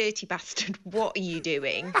 "You dirty bastard, what are you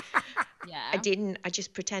doing?" Yeah. I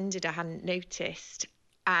just pretended I hadn't noticed.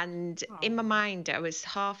 And in my mind, I was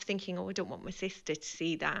half thinking, oh, I don't want my sister to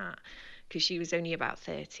see that because she was only about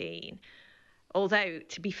 13. Although,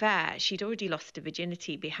 to be fair, she'd already lost her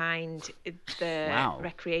virginity behind the Wow.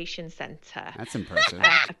 recreation centre, That's impressive.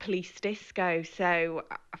 a police disco. So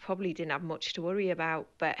I probably didn't have much to worry about.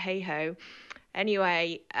 But hey ho.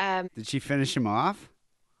 Anyway, Did she finish him off?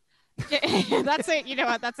 That's it. You know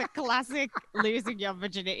what? That's a classic losing your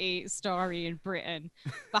virginity story in Britain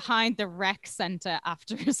behind the rec centre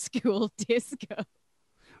after a school disco.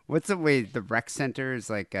 What's the wait? The rec center is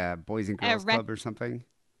like a Boys and Girls rec- Club or something.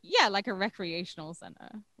 Yeah, like a recreational centre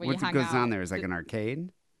where What you hang goes out. on there? Is like an arcade.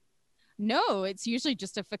 No, it's usually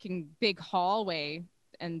just a fucking big hallway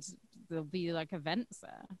and there'll be like events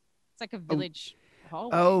there. It's like a village hallway.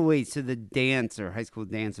 Oh wait, so the dance or high school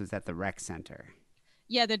dance was at the rec center.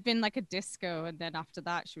 Yeah, there'd been like a disco, and then after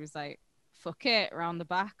that, she was like, "Fuck it, around the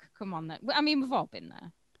back. Come on, then." I mean, we've all been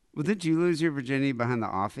there. Well, did you lose your virginity behind the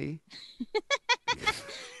offie?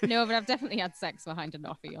 No, but I've definitely had sex behind an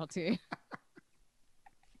offie or two.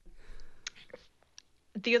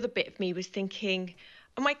 the other bit of me was thinking,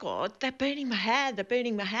 oh my God, they're burning my hair. They're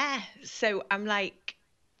burning my hair. So I'm like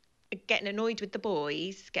getting annoyed with the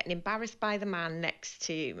boys, getting embarrassed by the man next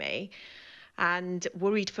to me, and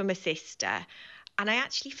worried for my sister. And I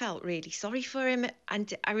actually felt really sorry for him.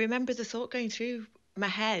 And I remember the thought going through my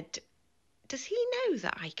head, does he know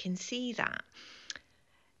that I can see that?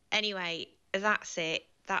 Anyway, that's it.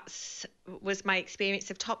 Was my experience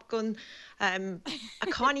of Top Gun. I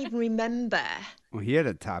can't even remember. Well, he had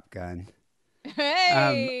a Top Gun.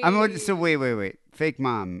 Hey. So wait. Fake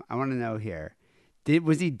mom, I want to know here.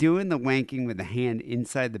 Was he doing the wanking with the hand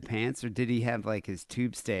inside the pants, or did he have like his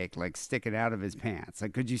tube steak like sticking out of his pants?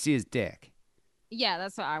 Like, could you see his dick? Yeah,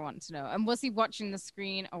 that's what I want to know. And was he watching the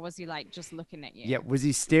screen, or was he like just looking at you? Yeah, was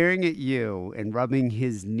he staring at you and rubbing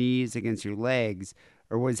his knees against your legs,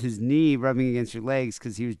 or was his knee rubbing against your legs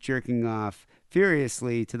because he was jerking off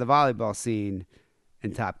furiously to the volleyball scene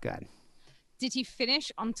in Top Gun? Did he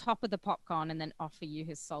finish on top of the popcorn and then offer you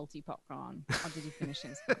his salty popcorn, or did he finish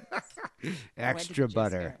his pants? Extra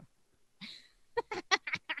butter.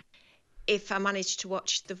 If I managed to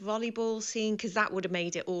watch the volleyball scene, because that would have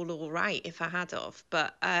made it all right if I had of.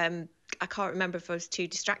 But I can't remember if I was too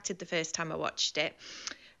distracted the first time I watched it.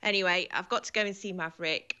 Anyway, I've got to go and see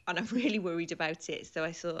Maverick, and I'm really worried about it, so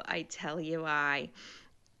I thought I'd tell you why.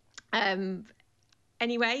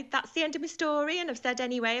 Anyway, that's the end of my story, and I've said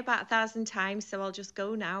anyway about 1,000 times, so I'll just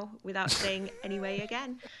go now without saying anyway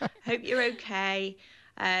again. Hope you're okay.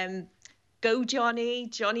 Go, Johnny.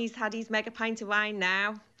 Johnny's had his mega pint of wine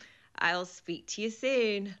now. I'll speak to you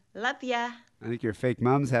soon. Love ya. I think your fake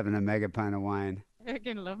mom's having a mega pint of wine. I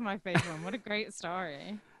can love my fake one. What a great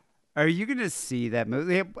story. Are you going to see that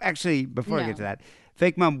movie? Actually, before I get to that,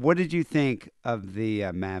 fake mom, what did you think of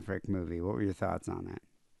the Maverick movie? What were your thoughts on it?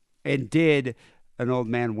 And did an old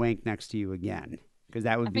man wank next to you again? Because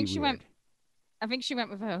that would be weird. I think she went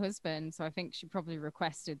with her husband, so I think she probably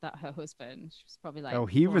requested that her husband. She was probably like, oh,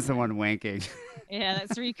 he was the one wanking. Yeah,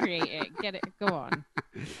 let's recreate it. Get it. Go on.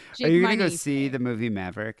 Are you going to go see the movie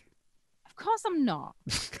Maverick? Of course I'm not.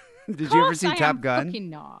 Did you ever see Top Gun? Fucking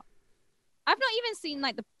not. I've not even seen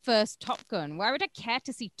like the first Top Gun. Why would I care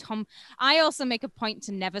to see Tom? I also make a point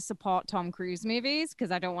to never support Tom Cruise movies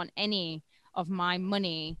because I don't want any of my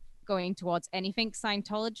money going towards anything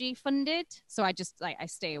Scientology funded. So I just I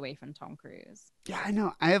stay away from Tom Cruise. Yeah, I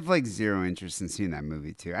know. I have like zero interest in seeing that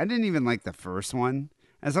movie too. I didn't even like the first one.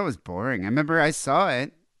 I thought it was boring. I remember I saw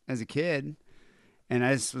it as a kid. And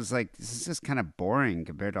I just was like, this is just kind of boring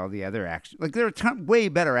compared to all the other action. Like, there are way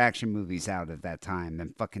better action movies out at that time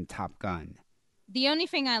than fucking Top Gun. The only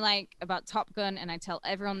thing I like about Top Gun, and I tell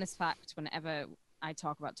everyone this fact whenever I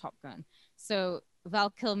talk about Top Gun. So Val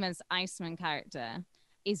Kilmer's Iceman character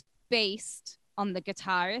is based on the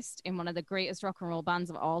guitarist in one of the greatest rock and roll bands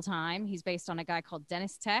of all time. He's based on a guy called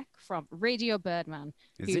Dennis Tech from Radio Birdman.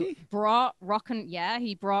 He brought rock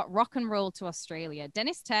and roll to Australia.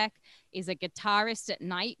 Dennis Tech is a guitarist at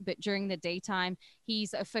night, but during the daytime,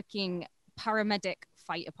 he's a fucking paramedic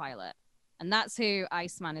fighter pilot. And that's who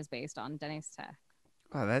Iceman is based on, Dennis Tech.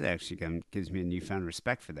 Wow, that actually gives me a newfound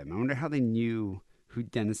respect for them. I wonder how they knew who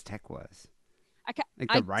Dennis Tech was.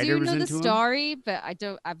 I do know the story, but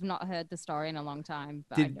I've not heard the story in a long time.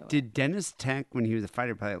 But did Dennis Tech, when he was a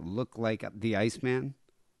fighter pilot, look like the Iceman?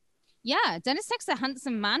 Yeah, Dennis Tech's a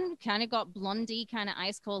handsome man. Kind of got blondie, kind of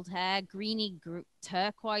ice cold hair, greeny,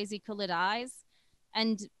 turquoisey colored eyes.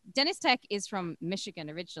 And Dennis Tech is from Michigan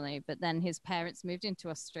originally, but then his parents moved into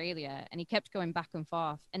Australia, and he kept going back and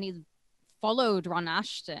forth. And he followed Ron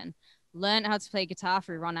Ashton, learned how to play guitar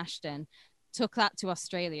through Ron Ashton, took that to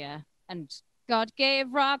Australia, and God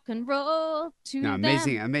gave rock and roll to them.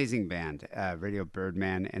 Amazing band. Radio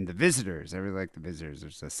Birdman and The Visitors. I really like The Visitors.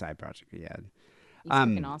 There's a side project we had. He's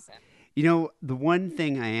fucking awesome. You know, the one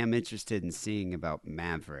thing I am interested in seeing about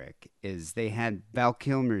Maverick is they had Val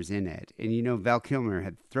Kilmer's in it. And you know, Val Kilmer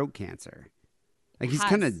had throat cancer. Like he's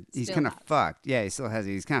kind of fucked. Yeah, he still has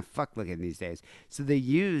it. He's kind of fucked looking these days. So they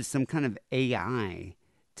used some kind of AI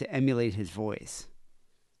to emulate his voice.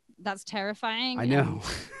 That's terrifying. I know.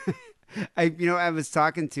 I was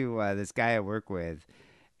talking to this guy I work with,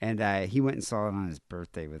 and he went and saw it on his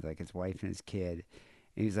birthday with like his wife and his kid.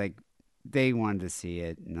 And he's like, they wanted to see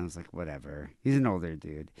it, and I was like, whatever. He's an older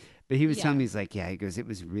dude, but he was telling me, he's like, yeah, he goes, it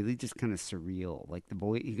was really just kind of surreal. Like the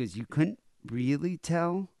boy, he goes, you couldn't really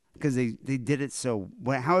tell because they did it so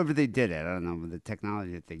however they did it. I don't know with the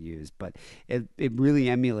technology that they used, but it really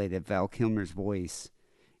emulated Val Kilmer's voice.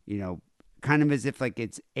 You know, kind of as if like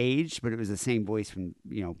it's aged, but it was the same voice from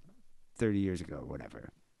 30 years ago or whatever.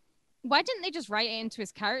 Why didn't they just write it into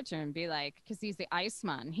his character and be like, because he's the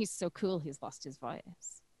Iceman, he's so cool, he's lost his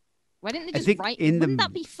voice? Why didn't they just write it? Wouldn't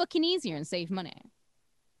that be fucking easier and save money?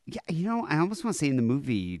 Yeah, I almost want to say in the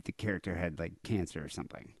movie the character had like cancer or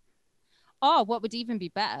something. Or what would even be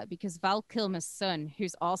better, because Val Kilmer's son,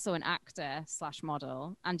 who's also an actor slash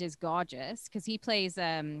model and is gorgeous, because he plays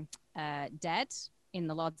Dead in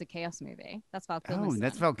the Lords of Chaos movie. That's Val Kilmer's Oh,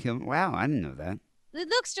 that's son. Val Kilmer. Wow, I didn't know that. It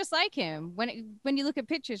looks just like him. When you look at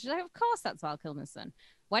pictures, you're like, of course that's Val Kilmer's son.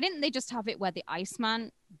 Why didn't they just have it where the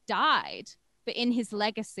Iceman died, but in his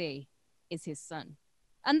legacy is his son?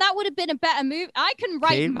 And that would have been a better movie. I can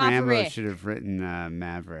write Kate Rambo Maverick. should have written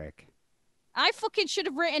Maverick. I fucking should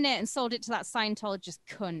have written it and sold it to that Scientologist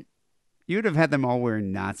cunt. You would have had them all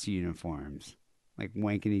wearing Nazi uniforms, like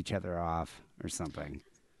wanking each other off or something.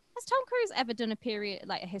 Has Tom Cruise ever done a period,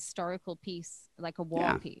 like a historical piece, like a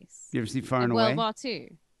war piece? You ever see Far Like and Away? World War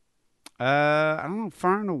II? I don't know.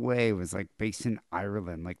 Far and Away was like based in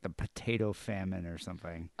Ireland, like the potato famine or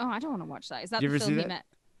something. Oh, I don't want to watch that. Is that Did you the ever film see he that? met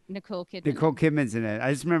Nicole Kidman? Nicole Kidman's in it.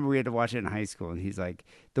 I just remember we had to watch it in high school, and he's like,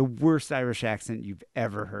 the worst Irish accent you've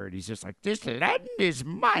ever heard. He's just like, this land is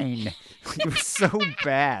mine. It was so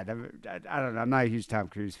bad. I don't know. I'm not a huge Tom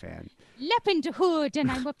Cruise fan. Lep into hood,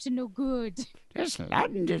 and I'm up to no good. This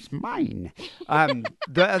land is mine. The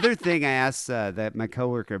other thing I asked that my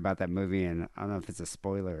coworker about that movie, and I don't know if it's a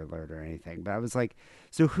spoiler alert or anything, but I was like,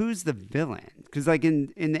 so who's the villain? Because like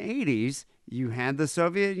in the 80s, you had the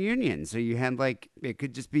Soviet Union. So you had like, it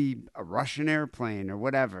could just be a Russian airplane or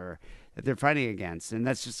whatever that they're fighting against. And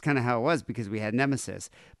that's just kind of how it was because we had Nemesis.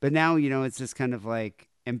 But now, it's just kind of like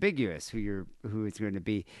ambiguous who it's going to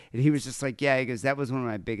be. And he was just like, yeah, he goes, that was one of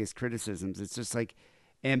my biggest criticisms. It's just like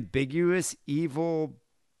ambiguous, evil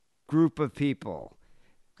group of people.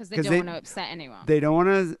 Because they don't want to upset anyone. They don't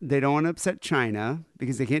want to upset China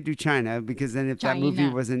because they can't do China because then if that movie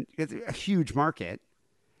wasn't, it's a huge market.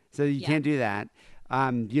 So you can't do that.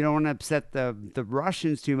 You don't want to upset the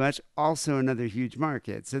Russians too much. Also another huge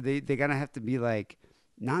market. So they gotta have to be like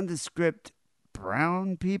nondescript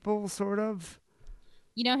brown people, sort of.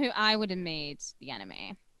 You know who I would have made the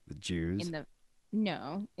enemy? The Jews.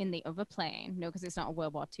 In the other plane. No, because it's not a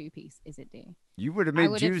World War II piece, is it, D? You would have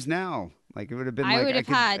made Jews now. Like it would have been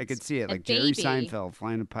I could see it. Like Jerry Seinfeld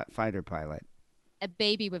flying a fighter pilot. A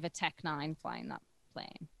baby with a Tech 9 flying that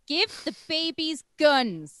plane. Give the babies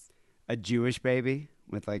guns. A Jewish baby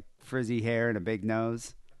with like frizzy hair and a big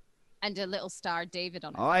nose. And a little Star David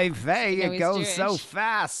on it. Oy vey, it goes so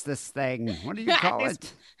fast, this thing. What do you call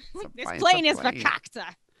it? This plane is for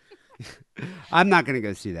cacta. I'm not going to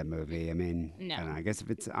go see that movie. I mean, no. I don't know. I guess if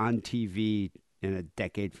it's on TV in a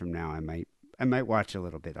decade from now, I might watch a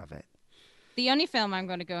little bit of it. The only film I'm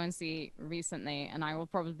going to go and see recently, and I will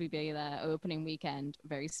probably be there opening weekend,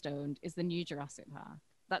 very stoned, is the new Jurassic Park.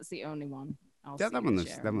 That's the only one. That one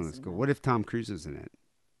was cool. What if Tom Cruise is in it?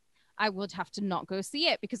 I would have to not go see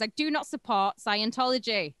it because I do not support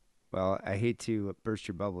Scientology. Well, I hate to burst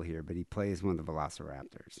your bubble here, but he plays one of the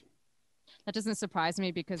Velociraptors. That doesn't surprise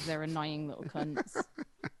me because they're annoying little cunts.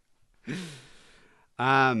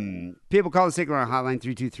 People call the Sick Around hotline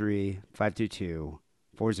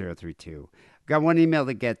 323-522-4032. Got one email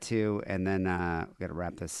to get to, and then we got to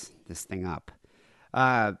wrap this thing up.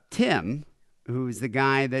 Tim, who's the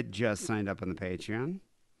guy that just signed up on the Patreon,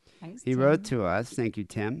 Thanks, he Tim. wrote to us. Thank you,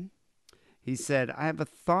 Tim. He said, I have a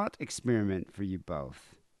thought experiment for you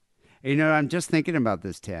both. And, I'm just thinking about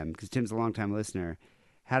this, Tim, because Tim's a longtime listener.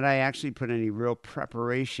 Had I actually put any real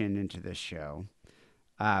preparation into this show,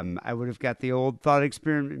 I would have got the old thought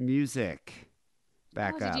experiment music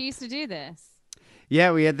back up. Did you used to do this?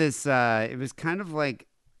 Yeah, we had this. It was kind of like,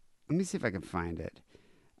 let me see if I can find it.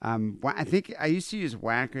 I think I used to use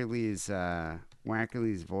Wackerly's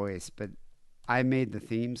voice, but I made the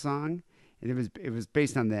theme song, and it was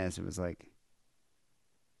based on this. It was like,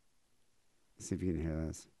 let's see if you can hear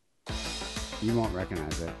this. You won't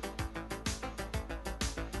recognize it.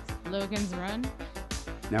 Logan's Run?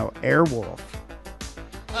 No, Airwolf.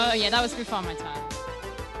 Oh, yeah, that was before my time.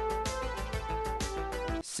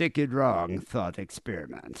 Sick and wrong thought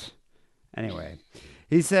experiment. Anyway,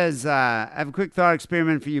 he says, I have a quick thought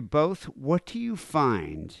experiment for you both. What do you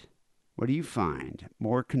find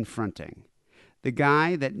more confronting? The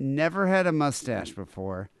guy that never had a mustache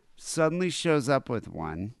before suddenly shows up with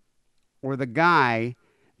one, or the guy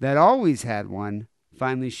that always had one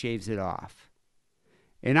finally shaves it off?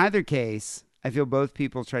 In either case, I feel both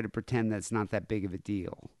people try to pretend that's not that big of a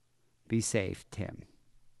deal. Be safe, Tim.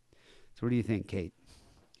 So what do you think, Kate?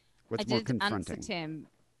 What's more confronting? Answer Tim.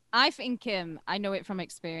 I think, I know it from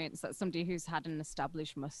experience, that somebody who's had an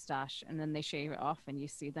established mustache and then they shave it off and you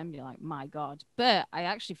see them, you're like, my God. But I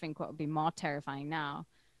actually think what would be more terrifying now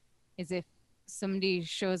is if somebody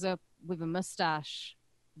shows up with a mustache,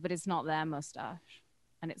 but it's not their mustache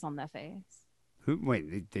and it's on their face.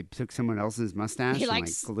 Wait, they took someone else's mustache He, and like,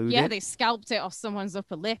 like glued yeah, it? they scalped it off someone's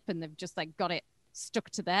upper lip and they've just like got it stuck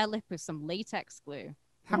to their lip with some latex glue.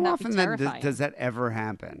 How Wouldn't that be often terrifying? does that ever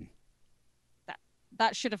happen?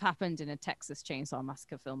 That should have happened in a Texas Chainsaw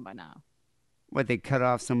Massacre film by now. What, they cut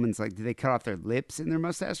off someone's, like, did they cut off their lips in their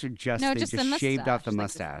mustache, or just No, they just just the shaved off the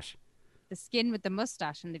mustache, mustache? The skin with the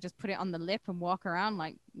mustache, and they just put it on the lip and walk around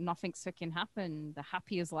like nothing's fucking happened. The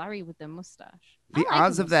happy as Larry with their mustache. The I like a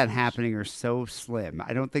odds of that mustache. happening are so slim.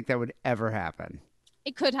 I don't think that would ever happen.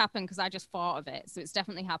 It could happen because I just thought of it, so it's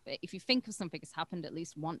definitely happened. If you think of something, it's happened at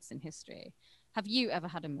least once in history. Have you ever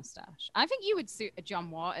had a mustache? I think you would suit a John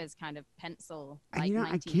Waters kind of pencil. Like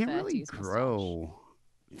I can't really 1930s mustache. grow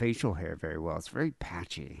facial hair very well. It's very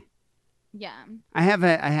patchy. Yeah. I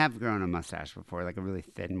have grown a mustache before, like a really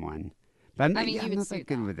thin one. But I'm, I mean, yeah, you I'm would not that suit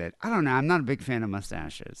good that. with it. I don't know. I'm not a big fan of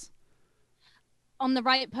mustaches. On the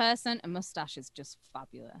right person, a mustache is just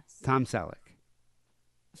fabulous. Tom Selleck.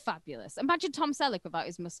 Fabulous. Imagine Tom Selleck without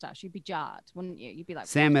his mustache. You'd be jarred, wouldn't you? You'd be like,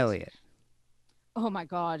 Sam "What?" Elliott. Oh my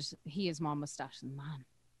God, he is more mustache than man.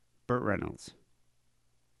 Burt Reynolds.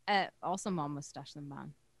 Also more mustache than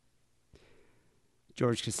man.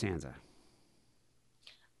 George Costanza.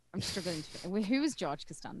 I'm struggling to. Who is George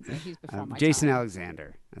Costanza? He's before my Jason time.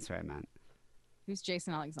 Alexander. That's what I meant. Who's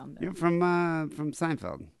Jason Alexander? You know, from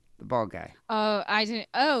Seinfeld, the bald guy. Oh, I didn't.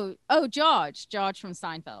 Oh, George from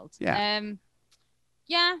Seinfeld. Yeah.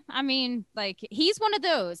 Yeah. I mean, like he's one of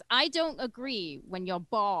those. I don't agree when you're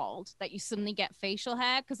bald that you suddenly get facial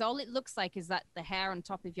hair because all it looks like is that the hair on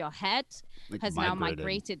top of your head Like has now migrated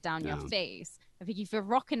migrated down your down. face. I think if you're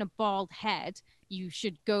rocking a bald head, you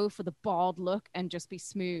should go for the bald look and just be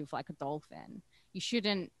smooth like a dolphin. You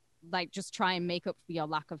shouldn't like just try and make up for your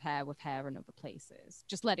lack of hair with hair in other places.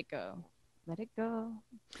 Just let it go. Let it go.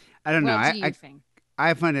 I don't know. What do you think?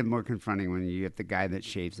 I find it more confronting when you get the guy that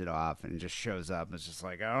shaves it off and just shows up. It's just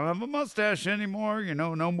like, I don't have a mustache anymore. You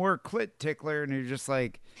know, no more clit tickler. And you're just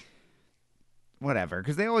like, whatever.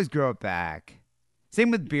 Because they always grow it back. Same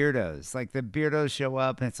with beardos. Like the beardos show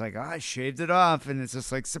up and it's like, oh, I shaved it off. And it's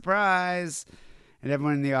just like, surprise. And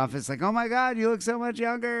everyone in the office like, oh my God, you look so much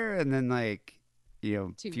younger. And then like, you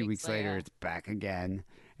know, 2 a few weeks later, later. it's back again.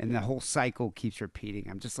 And the whole cycle keeps repeating.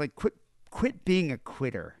 I'm just like, quit being a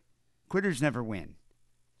quitter. Quitters never win.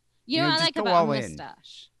 You know what I just like go about all a in.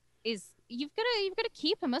 mustache is you've got to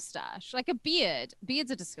keep a mustache. Like a beard.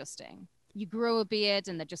 Beards are disgusting. You grow a beard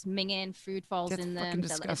and they're just minging, food falls That's in fucking them.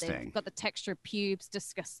 disgusting. They've got the texture of pubes,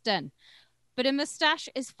 disgusting. But a mustache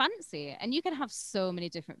is fancy, and you can have so many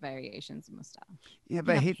different variations of mustache. Yeah, You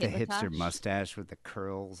but I have hate the Hitler hipster tash. mustache with the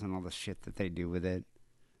curls and all the shit that they do with it.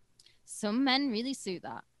 Some men really suit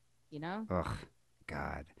that, you know? Ugh,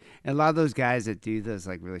 God. And a lot of those guys that do those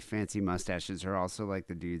like really fancy mustaches are also like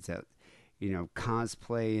the dudes that, you know,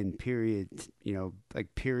 cosplay in period, you know,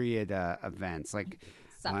 like period events. Like,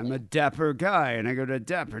 I'm Sadly. a dapper guy and I go to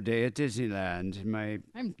Dapper Day at Disneyland in my,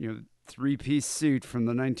 I'm- you know, 3-piece suit from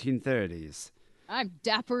the 1930s. I'm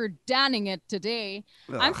dapper danning it today.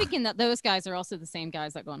 I'm Ugh. thinking that those guys are also the same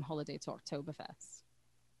guys that go on holiday to Oktoberfest.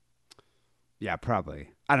 Yeah, probably.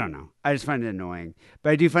 I don't know. I just find it annoying. But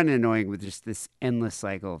I do find it annoying with just this endless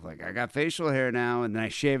cycle of like, I got facial hair now, and then I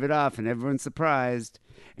shave it off, and everyone's surprised.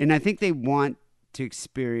 And I think they want to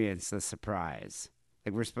experience the surprise.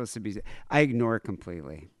 Like, we're supposed to be. I ignore it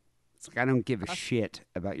completely. It's like, I don't give a shit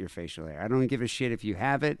about your facial hair. I don't give a shit if you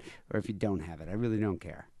have it or if you don't have it. I really don't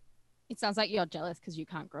care. It sounds like you're jealous because you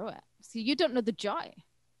can't grow it. So you don't know the joy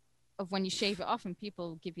of when you shave it off and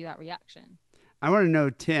people give you that reaction. I want to know,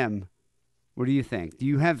 Tim, what do you think? Do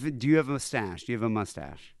you have a mustache? Do you have a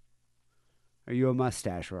mustache? Are you a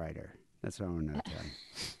mustache rider? That's what I want to know,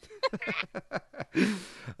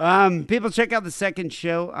 Tim. People check out the second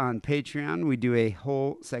show on Patreon. We do a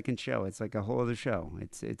whole second show. It's like a whole other show.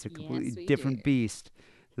 It's a completely we different do. beast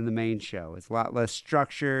than the main show. It's a lot less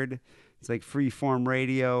structured. It's like free form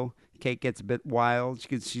radio. Kate gets a bit wild.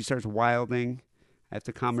 She starts wilding. I have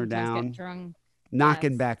to calm her Sometimes down. get drunk.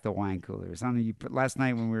 Knocking Yes. back the wine coolers. I don't know, last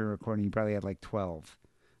night when we were recording, you probably had like 12.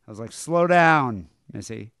 I was like, slow down,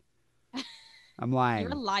 Missy. I'm lying.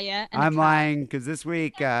 You're a liar. And I'm lying because this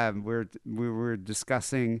week we were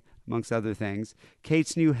discussing, amongst other things,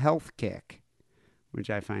 Kate's new health kick, which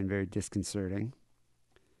I find very disconcerting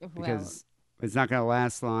because it's not going to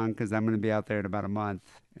last long because I'm going to be out there in about a month.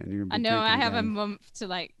 And you're I gonna be know I drinking have a again. month to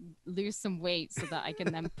like lose some weight so that I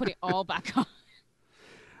can then put it all back on.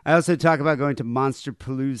 I also talk about going to Monster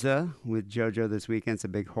Palooza with JoJo this weekend. It's a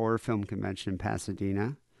big horror film convention in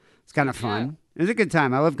Pasadena. It's kind of fun. It was a good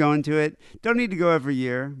time. I love going to it. Don't need to go every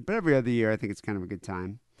year, but every other year I think it's kind of a good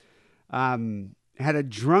time. Had a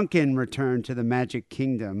drunken return to the Magic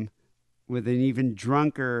Kingdom with an even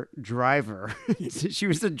drunker driver. She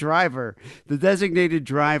was the driver, the designated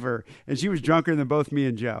driver, and she was drunker than both me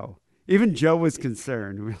and Joe. Even Joe was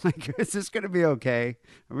concerned. We were like, is this going to be okay?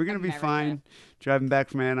 Are we going to be fine driving back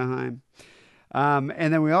from Anaheim?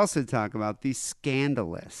 And then we also talk about the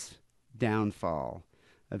scandalous downfall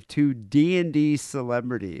of two D&D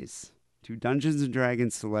celebrities, two Dungeons &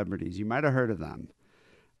 Dragons celebrities. You might have heard of them.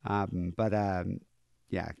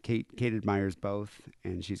 Yeah, Kate admires both,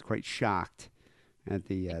 and she's quite shocked at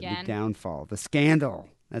the downfall, the scandal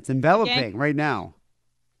that's enveloping right now.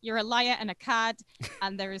 You're a liar and a cad,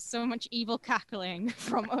 and there is so much evil cackling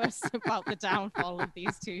from us about the downfall of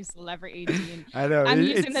these two celebrities. I know. I'm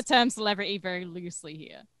using the term celebrity very loosely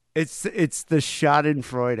here. It's the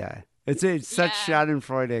Schadenfreude. It's such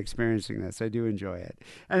Schadenfreude experiencing this. I do enjoy it.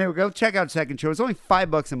 Anyway, go check out Second Show. It's only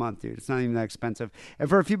 $5 a month, dude. It's not even that expensive. And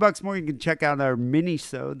for a few bucks more, you can check out our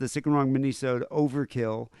mini-sode, the Sick and Wrong mini-sode,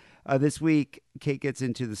 Overkill. This week, Kate gets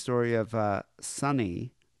into the story of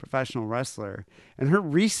Sunny, professional wrestler, and her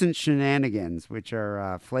recent shenanigans, which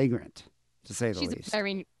are flagrant, to say the least. She's a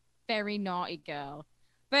very, very naughty girl.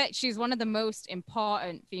 But she's one of the most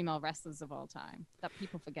important female wrestlers of all time that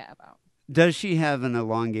people forget about. Does she have an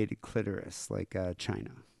elongated clitoris like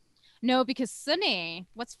Chyna? No, because Sunny,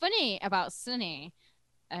 what's funny about Sunny,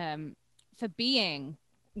 for being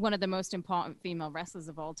one of the most important female wrestlers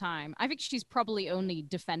of all time, I think she's probably only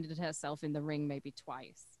defended herself in the ring maybe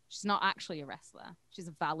twice. She's not actually a wrestler. She's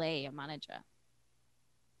a valet, a manager.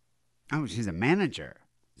 Oh, she's a manager.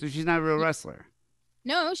 So she's not a real wrestler.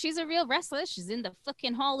 No, she's a real wrestler. She's in the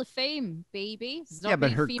fucking Hall of Fame, baby. Yeah,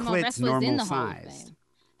 but her clit's normal size.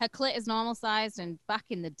 Her clit is normal sized, and back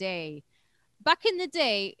in the day,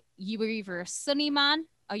 you were either a Sunny man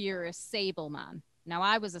or you were a Sable man. Now,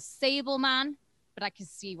 I was a Sable man, but I can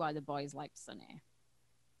see why the boys liked Sunny.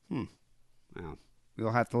 Well,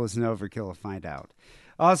 we'll have to listen to Overkill to find out.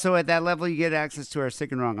 Also, at that level, you get access to our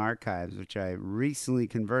Sick and Wrong archives, which I recently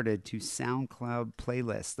converted to SoundCloud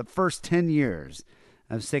playlists. The first 10 years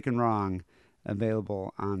of Sick and Wrong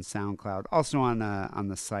available on SoundCloud, also on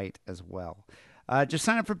the site as well. Just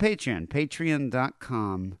sign up for Patreon,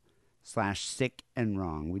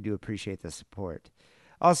 patreon.com/sickandwrong. We do appreciate the support.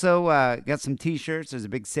 Also, got some T-shirts. There's a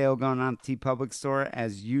big sale going on at the TeePublic store,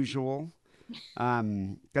 as usual.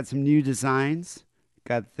 Got some new designs.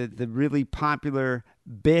 Got the really popular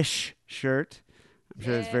Bish shirt. I'm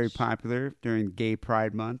sure it's very popular during Gay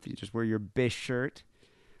Pride Month. You just wear your Bish shirt.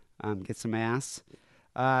 Get some ass.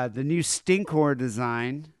 The new Stinkor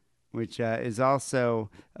design, which is also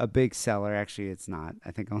a big seller. Actually, it's not.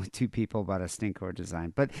 I think only 2 people bought a Stinkor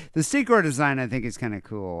design. But the Stinkor design, I think, is kind of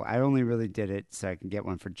cool. I only really did it so I can get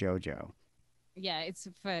one for JoJo. Yeah, it's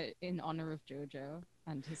in honor of JoJo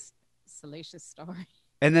and his salacious story.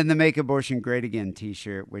 And then the Make Abortion Great Again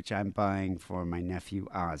t-shirt, which I'm buying for my nephew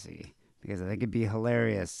Ozzy, because I think it'd be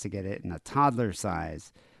hilarious to get it in a toddler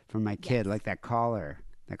size for my kid, like that caller.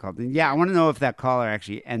 Yeah, I want to know if that caller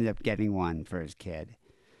actually ended up getting one for his kid.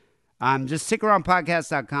 Just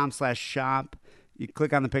sickaroundpodcast.com/shop. You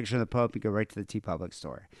click on the picture of the Pope, you go right to the TeePublic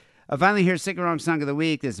store. Finally, here's Sick and Wrong Song of the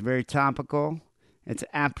Week. This is very topical. It's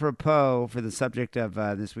apropos for the subject of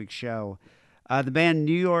this week's show. The band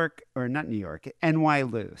NY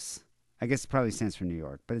Loose. I guess it probably stands for New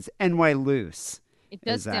York, but it's NY Loose. It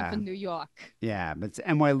does stand for New York. Yeah, but it's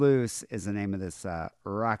NY Loose is the name of this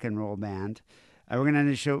rock and roll band. We're going to end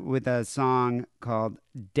the show with a song called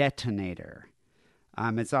Detonator.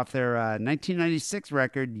 It's off their 1996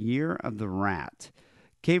 record, Year of the Rat.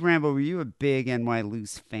 Kate Rambo, were you a big NY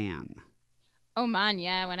Loose fan? Oh, man,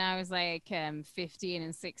 yeah. When I was like 15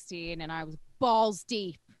 and 16 and I was balls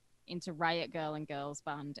deep into Riot Girl and Girls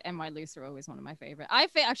Band, NY Loose are always one of my favorite. I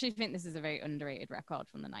actually think this is a very underrated record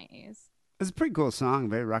from the 90s. It's a pretty cool song,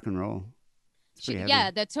 very rock and roll.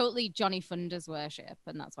 Yeah, they're totally Johnny Thunders worship,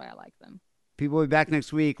 and that's why I like them. People will be back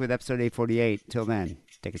next week with episode 848. Till then,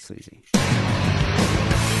 take it sleazy.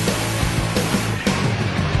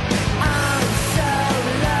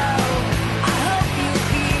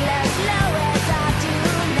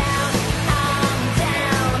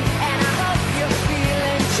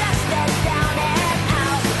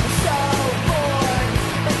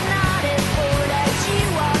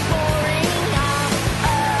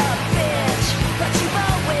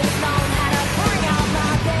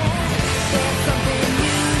 Something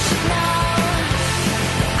you should know.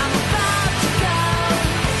 I'm about to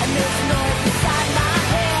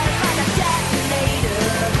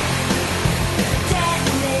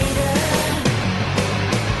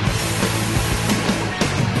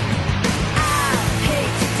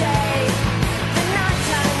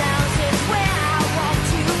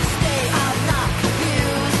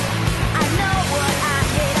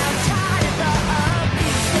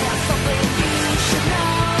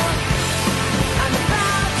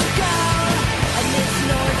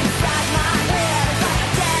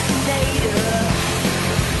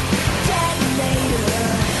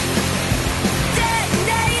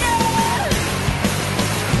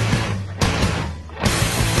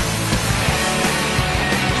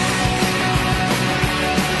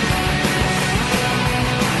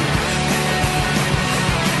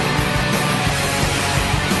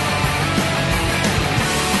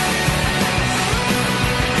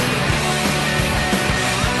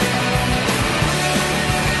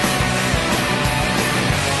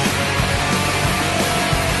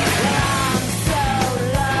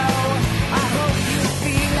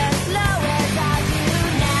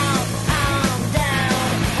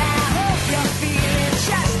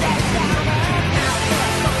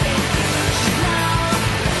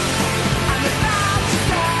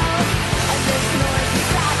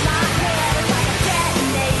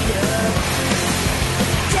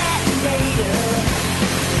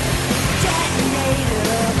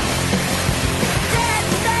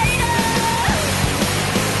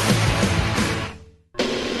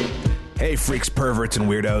Hey, freaks, perverts, and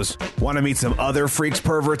weirdos. Want to meet some other freaks,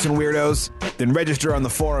 perverts, and weirdos? Then register on the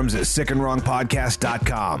forums at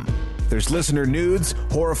sickandwrongpodcast.com. There's listener nudes,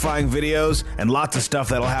 horrifying videos, and lots of stuff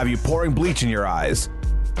that'll have you pouring bleach in your eyes.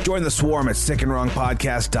 Join the swarm at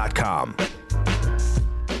sickandwrongpodcast.com.